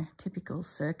 you know, typical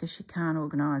circus. You can't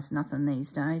organise nothing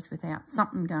these days without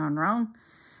something going wrong.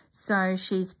 So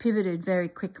she's pivoted very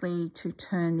quickly to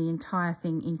turn the entire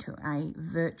thing into a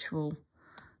virtual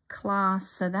class.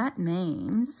 So that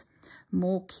means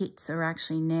more kits are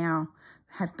actually now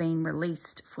have been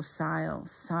released for sale.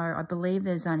 So I believe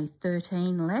there's only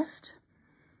 13 left,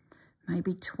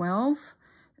 maybe 12.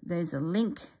 There's a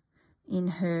link in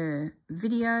her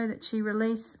video that she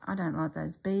released. I don't like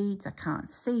those beads. I can't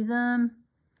see them.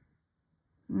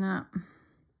 No.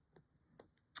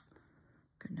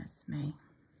 Goodness me.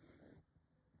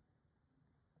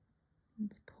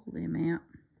 Let's pull them out.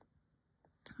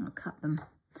 I'll cut them.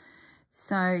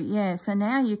 So, yeah, so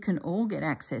now you can all get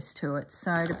access to it.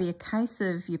 So it'll be a case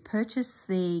of you purchase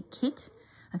the kit.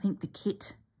 I think the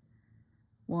kit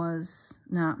was,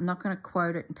 no, I'm not going to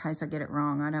quote it in case I get it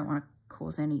wrong. I don't want to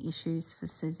cause any issues for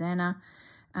Susanna.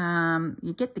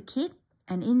 You get the kit,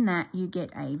 and in that you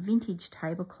get a vintage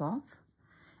tablecloth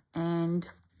and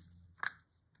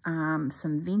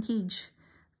some vintage,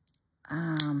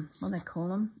 what do they call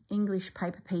them? English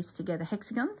paper piece together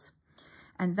hexagons.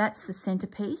 And that's the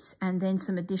centerpiece, and then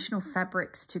some additional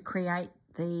fabrics to create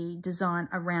the design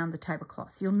around the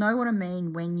tablecloth. You'll know what I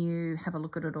mean when you have a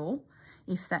look at it all,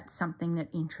 if that's something that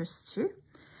interests you.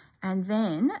 And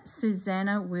then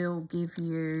Susanna will give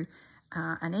you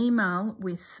an email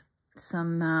with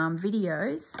some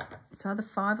videos. It's either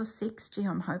 5 or 6. Gee,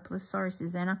 I'm hopeless. Sorry,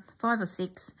 Susanna. 5 or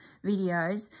 6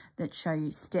 videos that show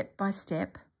you step by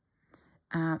step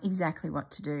exactly what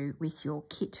to do with your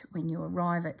kit when you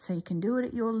arrive at. So you can do it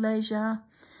at your leisure.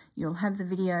 You'll have the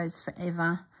videos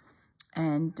forever.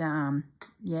 And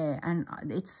yeah, and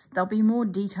they'll be more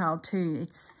detailed too.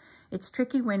 It's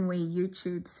tricky when we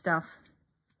YouTube stuff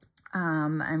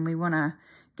and we want to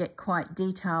get quite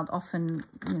detailed. Often,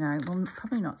 you know, well,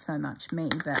 probably not so much me,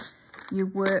 but you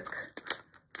work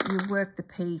the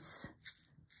piece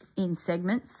in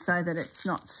segments so that it's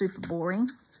not super boring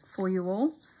for you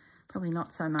all. Probably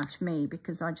not so much me,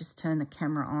 because I just turn the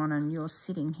camera on and you're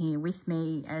sitting here with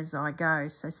me as I go.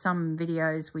 So some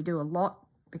videos we do a lot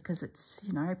because it's,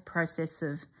 you know, process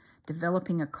of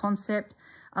developing a concept.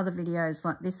 Other videos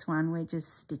like this one, we're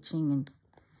just stitching and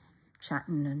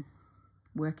chatting and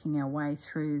working our way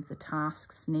through the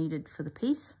tasks needed for the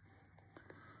piece.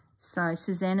 So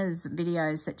Susanna's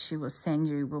videos that she will send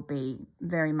you will be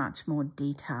very much more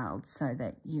detailed so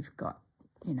that you've got,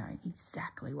 you know,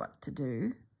 exactly what to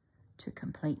do to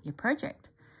complete your project.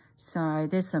 So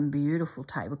there's some beautiful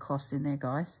tablecloths in there,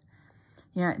 guys.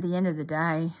 You know, at the end of the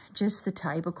day, just the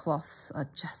tablecloths are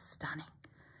just stunning.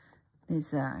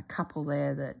 There's a couple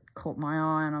there that caught my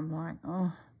eye and I'm like,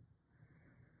 oh,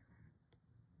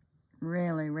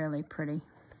 really, really pretty.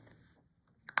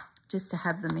 Just to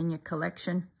have them in your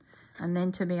collection and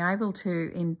then to be able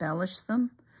to embellish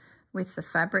them with the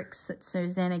fabrics that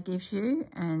Susanna gives you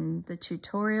and the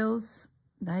tutorials.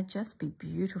 They'd just be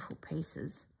beautiful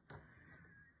pieces.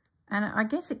 And I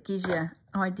guess it gives you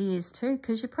ideas too,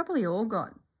 because you probably all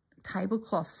got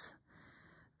tablecloths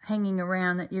hanging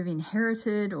around that you've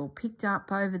inherited or picked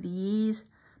up over the years.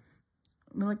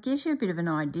 Well, it gives you a bit of an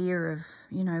idea of,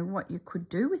 you know, what you could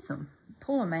do with them.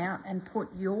 Pull them out and put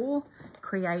your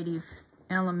creative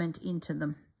element into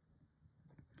them.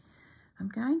 I'm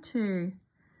going to,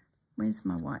 where's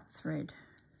my white thread?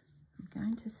 I'm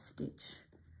going to stitch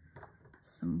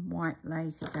some white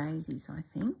lazy daisies, I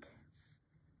think.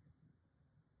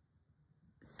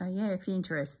 So yeah, if you're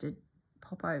interested,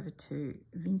 pop over to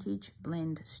Vintage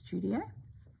Blend Studio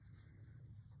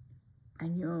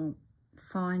and you'll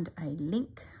find a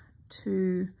link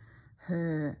to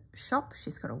her shop.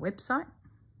 She's got a website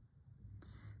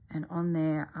and on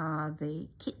there are the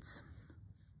kits.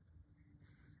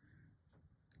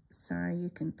 So you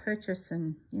can purchase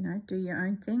and, you know, do your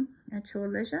own thing at your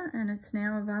leisure, and it's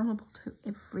now available to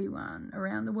everyone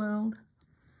around the world.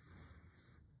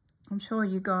 I'm sure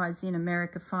you guys in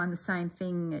America find the same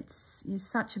thing. You're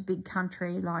such a big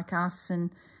country like us, and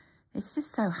it's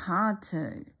just so hard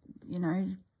to, you know,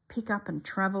 pick up and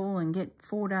travel and get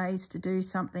 4 days to do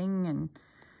something, and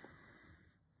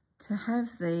to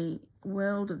have the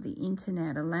world of the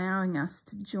internet allowing us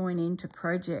to join into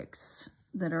projects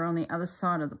that are on the other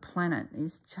side of the planet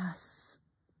is just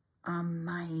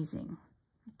amazing.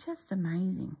 Just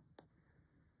amazing.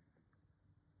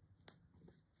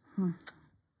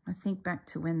 I think back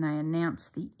to when they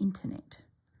announced the internet.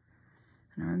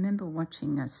 And I remember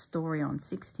watching a story on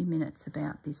 60 Minutes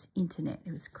about this internet.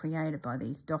 It was created by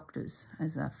these doctors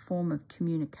as a form of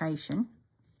communication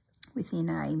within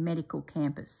a medical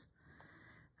campus.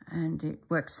 And it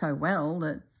worked so well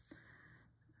that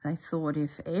they thought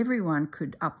if everyone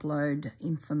could upload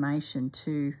information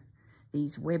to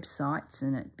these websites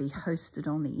and it be hosted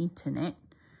on the internet,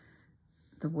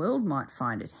 the world might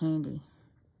find it handy.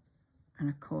 And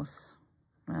of course,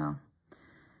 well,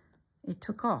 it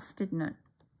took off, didn't it?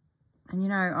 And you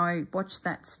know, I watched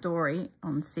that story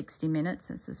on 60 Minutes.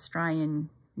 It's an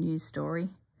Australian news story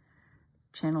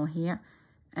channel here.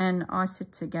 And I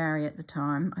said to Gary at the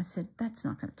time, I said, that's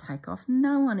not going to take off.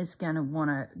 No one is going to want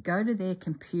to go to their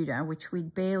computer, which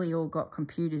we'd barely all got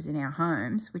computers in our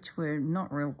homes, which were not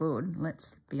real good,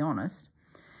 let's be honest.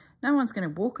 No one's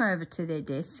going to walk over to their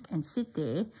desk and sit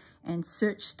there and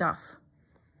search stuff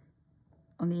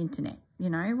on the internet. You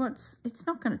know, it's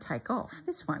not going to take off.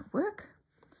 This won't work.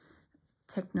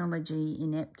 Technology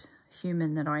inept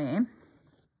human that I am.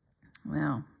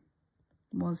 Well,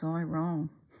 was I wrong?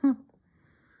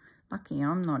 Lucky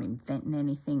I'm not inventing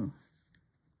anything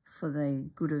for the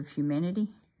good of humanity.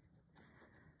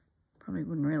 Probably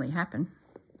wouldn't really happen.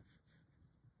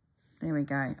 There we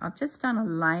go. I've just done a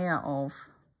layer of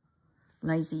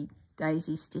lazy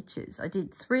daisy stitches. I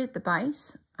did 3 at the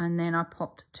base, and then I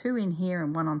popped 2 in here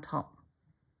and 1 on top.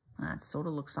 That sort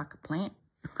of looks like a plant.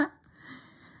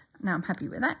 Now I'm happy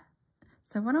with that.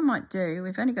 So what I might do,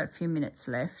 we've only got a few minutes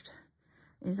left,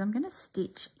 is I'm going to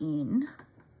stitch in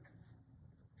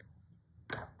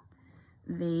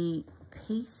the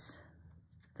piece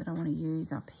that I want to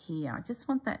use up here. I just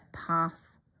want that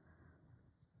path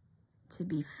to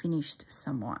be finished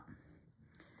somewhat.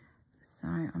 So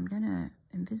I'm going to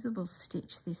invisible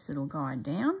stitch this little guy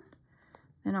down.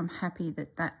 Then I'm happy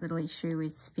that that little issue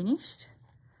is finished,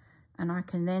 and I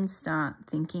can then start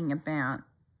thinking about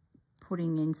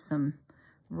putting in some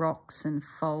rocks and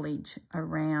foliage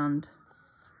around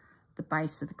the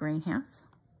base of the greenhouse.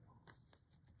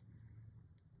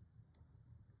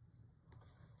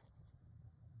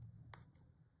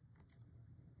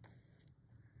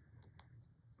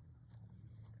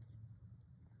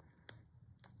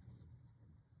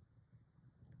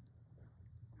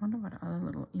 I wonder what other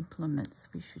little implements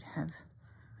we should have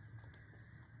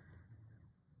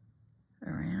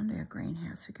around our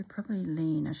greenhouse. We could probably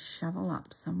lean a shovel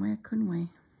up somewhere, couldn't we?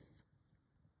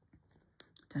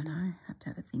 Don't know, have to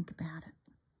have a think about it.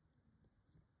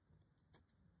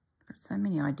 Got so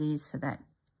many ideas for that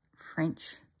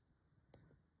French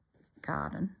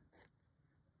garden,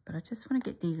 but I just want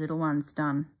to get these little ones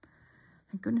done.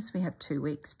 Thank goodness we have 2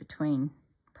 weeks between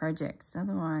projects,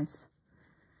 otherwise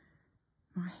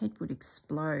my head would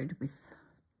explode with...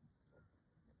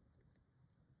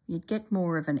 You'd get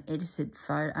more of an edited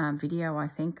video, I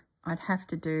think. I'd have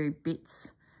to do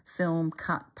bits, film,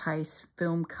 cut, paste,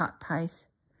 film, cut, paste.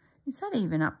 Is that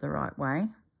even up the right way?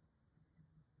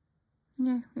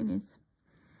 Yeah, it is.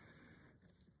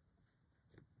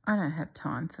 I don't have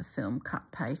time for film, cut,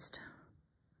 paste.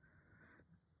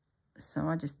 So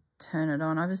I just turn it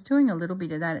on. I was doing a little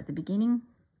bit of that at the beginning.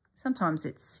 Sometimes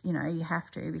it's, you know, you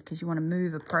have to because you want to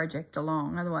move a project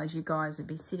along. Otherwise, you guys would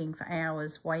be sitting for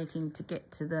hours waiting to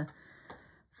get to the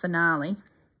finale.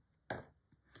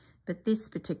 But this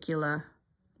particular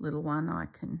little one, I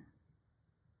can...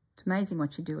 It's amazing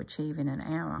what you do achieve in an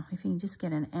hour. If you can just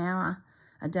get an hour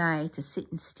a day to sit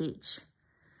and stitch,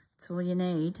 that's all you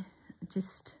need.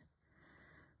 Just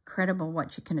incredible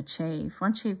what you can achieve.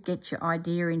 Once you get your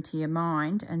idea into your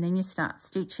mind and then you start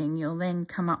stitching, you'll then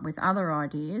come up with other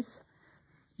ideas.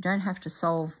 You don't have to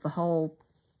solve the whole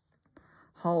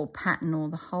pattern or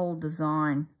the whole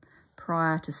design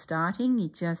prior to starting. You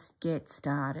just get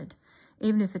started.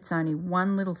 Even if it's only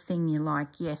one little thing you're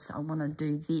like, yes, I want to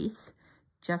do this,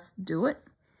 just do it.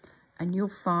 And you'll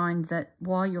find that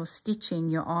while you're stitching,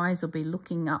 your eyes will be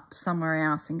looking up somewhere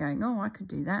else and going, oh, I could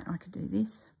do that, I could do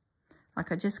this. Like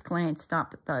I just glanced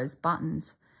up at those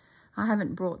buttons. I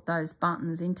haven't brought those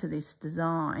buttons into this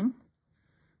design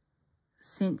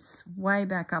since way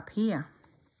back up here,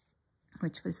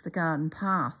 which was the garden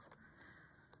path.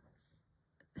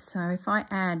 So if I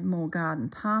add more garden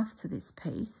path to this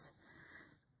piece,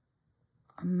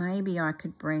 maybe I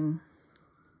could bring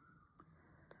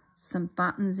some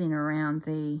buttons in around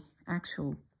the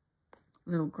actual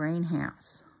little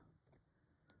greenhouse.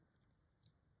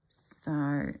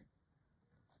 So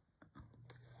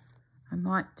I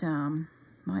might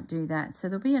do that. So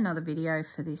there'll be another video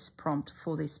for this prompt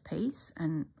for this piece,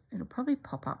 and it'll probably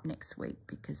pop up next week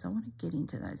because I want to get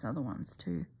into those other ones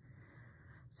too.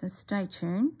 So stay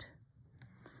tuned,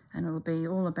 and it'll be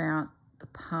all about the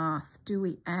path. Do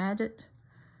we add it?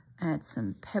 Add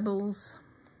some pebbles.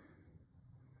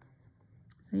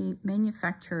 The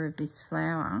manufacturer of this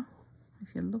flower,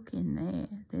 if you look in there,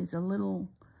 there's a little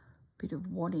bit of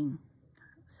wadding.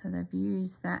 So they've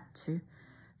used that to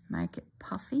make it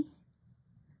puffy,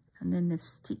 and then they've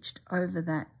stitched over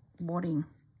that wadding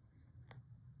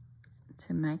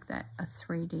to make that a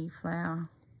 3D flower.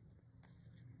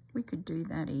 We could do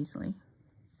that easily.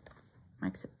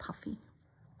 Makes it puffy.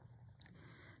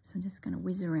 So I'm just going to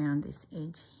whiz around this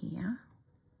edge here.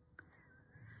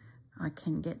 I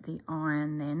can get the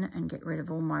iron then and get rid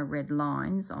of all my red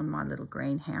lines on my little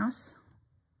greenhouse.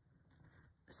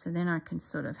 So then I can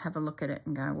sort of have a look at it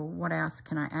and go, well, what else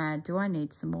can I add? Do I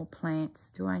need some more plants?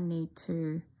 Do I need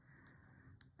to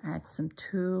add some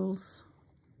tools?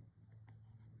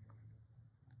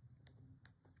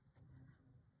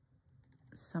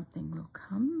 Something will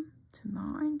come to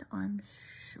mind, I'm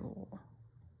sure.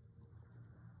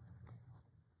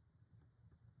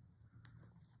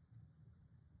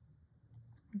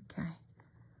 Okay.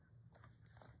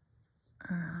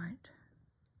 All right.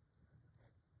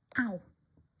 Ow.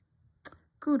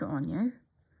 Good on you.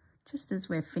 just as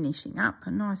we're finishing up,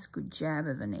 a nice good jab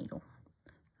of a needle.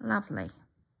 Lovely.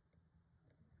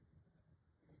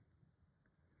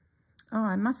 Oh,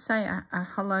 I must say a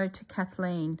hello to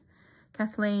Kathleen.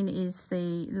 Kathleen is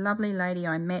the lovely lady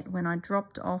I met when I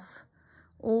dropped off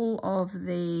all of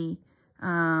the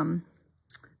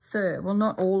fur. Well,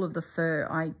 not all of the fur.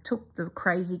 I took the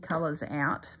crazy colours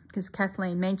out because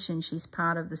Kathleen mentioned she's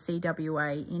part of the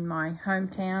CWA in my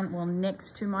hometown, well,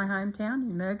 next to my hometown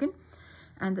in Mergen,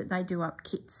 and that they do up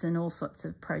kits and all sorts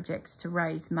of projects to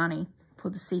raise money for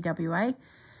the CWA,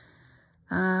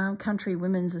 Country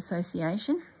Women's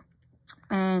Association.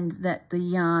 And that the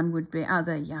yarn would be,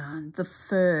 the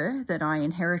fur that I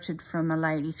inherited from a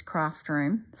lady's craft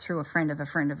room through a friend of a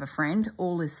friend of a friend,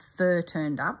 all this fur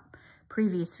turned up.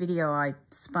 Previous video, I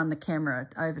spun the camera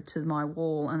over to my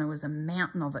wall and there was a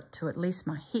mountain of it to at least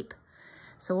my hip.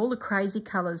 So all the crazy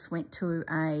colours went to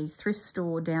a thrift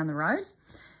store down the road.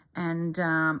 And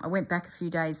I went back a few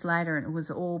days later and it was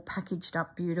all packaged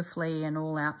up beautifully and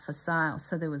all out for sale.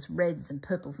 So there was reds and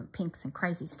purples and pinks and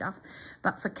crazy stuff.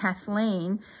 But for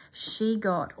Kathleen, she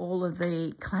got all of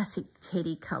the classic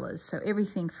teddy colours. So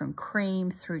everything from cream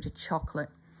through to chocolate,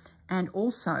 and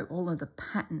also all of the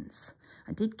patterns.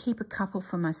 I did keep a couple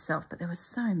for myself, but there were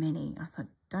so many. I thought,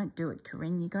 don't do it,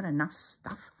 Corrine. You got enough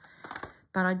stuff.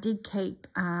 But I did keep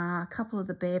a couple of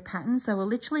the bear patterns. They were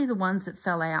literally the ones that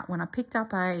fell out. When I picked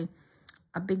up a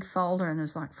big folder, and there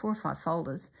was like 4 or 5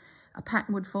 folders, a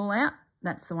pattern would fall out.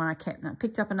 That's the one I kept. And I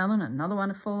picked up another one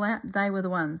to fall out. They were the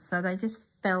ones. So they just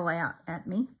fell out at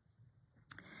me.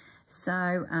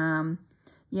 So,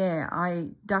 yeah,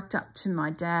 I ducked up to my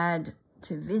dad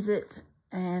to visit,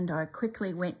 and I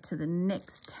quickly went to the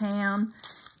next town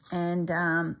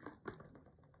and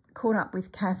caught up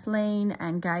with Kathleen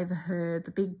and gave her the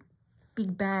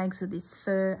big bags of this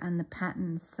fur and the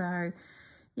patterns. So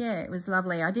yeah, it was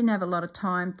lovely. I didn't have a lot of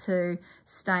time to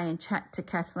stay and chat to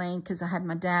Kathleen because I had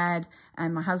my dad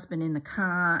and my husband in the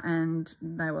car, and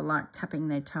they were like tapping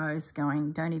their toes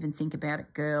going, don't even think about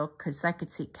it, girl, because they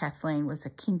could see Kathleen was a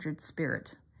kindred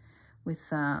spirit with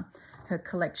her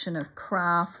collection of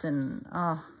craft, and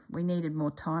oh, we needed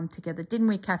more time together, didn't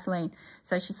we, Kathleen?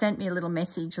 So she sent me a little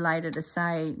message later to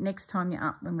say, next time you're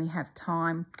up, when we have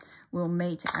time, we'll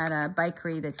meet at a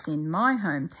bakery that's in my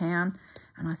hometown,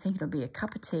 and I think it'll be a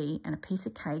cup of tea and a piece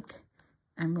of cake,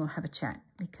 and we'll have a chat,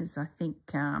 because I think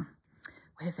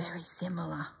we're very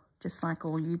similar, just like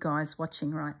all you guys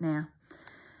watching right now.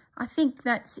 I think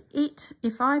that's it.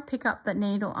 If I pick up that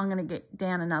needle, I'm going to get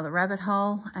down another rabbit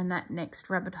hole, and that next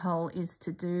rabbit hole is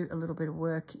to do a little bit of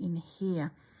work in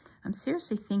here. I'm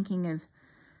seriously thinking of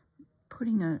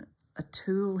putting a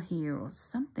tool here or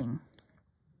something.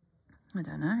 I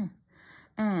don't know.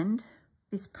 And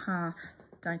this path,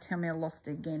 don't tell me I lost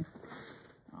it again.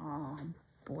 Oh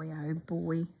boy,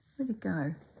 where'd it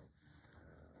go?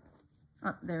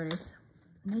 Oh, there it is.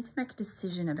 I need to make a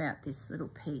decision about this little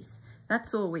piece.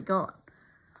 That's all we got.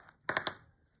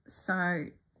 So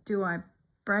do I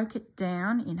break it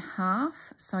down in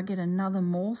half so I get another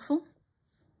morsel?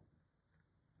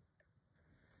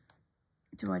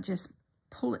 Do I just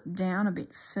pull it down a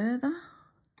bit further?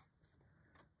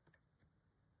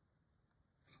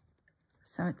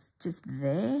 So it's just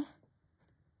there?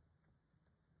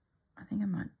 I think I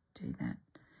might do that.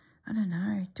 I don't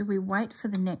know. Do we wait for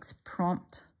the next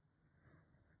prompt?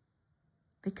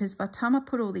 Because by the time I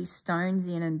put all these stones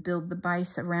in and build the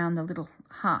base around the little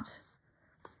hut,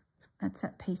 that's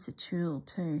that piece of tulle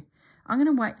too. I'm going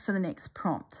to wait for the next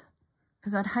prompt,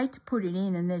 because I'd hate to put it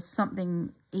in and there's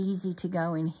something easy to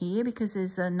go in here, because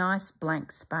there's a nice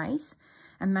blank space,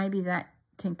 and maybe that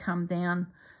can come down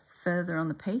further on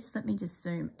the piece. Let me just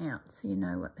zoom out so you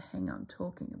know what the hell I'm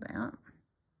talking about.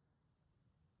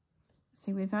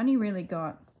 See, we've only really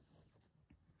got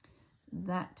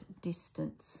that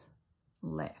distance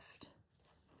left.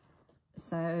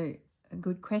 So a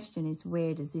good question is,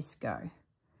 where does this go?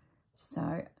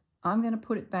 So I'm going to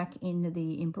put it back into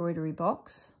the embroidery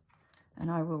box, and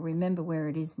I will remember where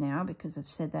it is now because I've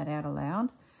said that out aloud.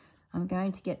 I'm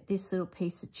going to get this little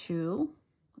piece of tulle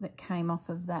that came off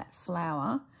of that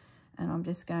flower, and I'm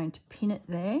just going to pin it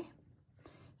there.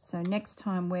 So next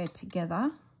time we're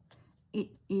together, it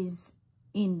is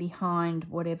in behind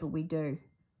whatever we do.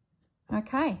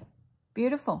 Okay,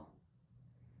 beautiful.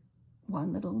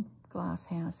 One little glass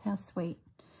house, how sweet.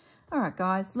 All right,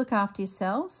 guys, look after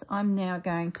yourselves. I'm now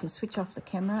going to switch off the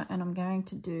camera and I'm going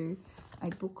to do a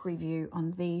book review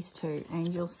on these two,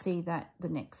 and you'll see that the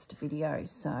next video,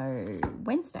 so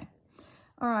Wednesday.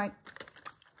 All right,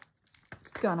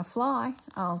 gonna fly.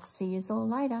 I'll see you all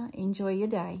later. Enjoy your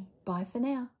day. Bye for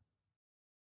now.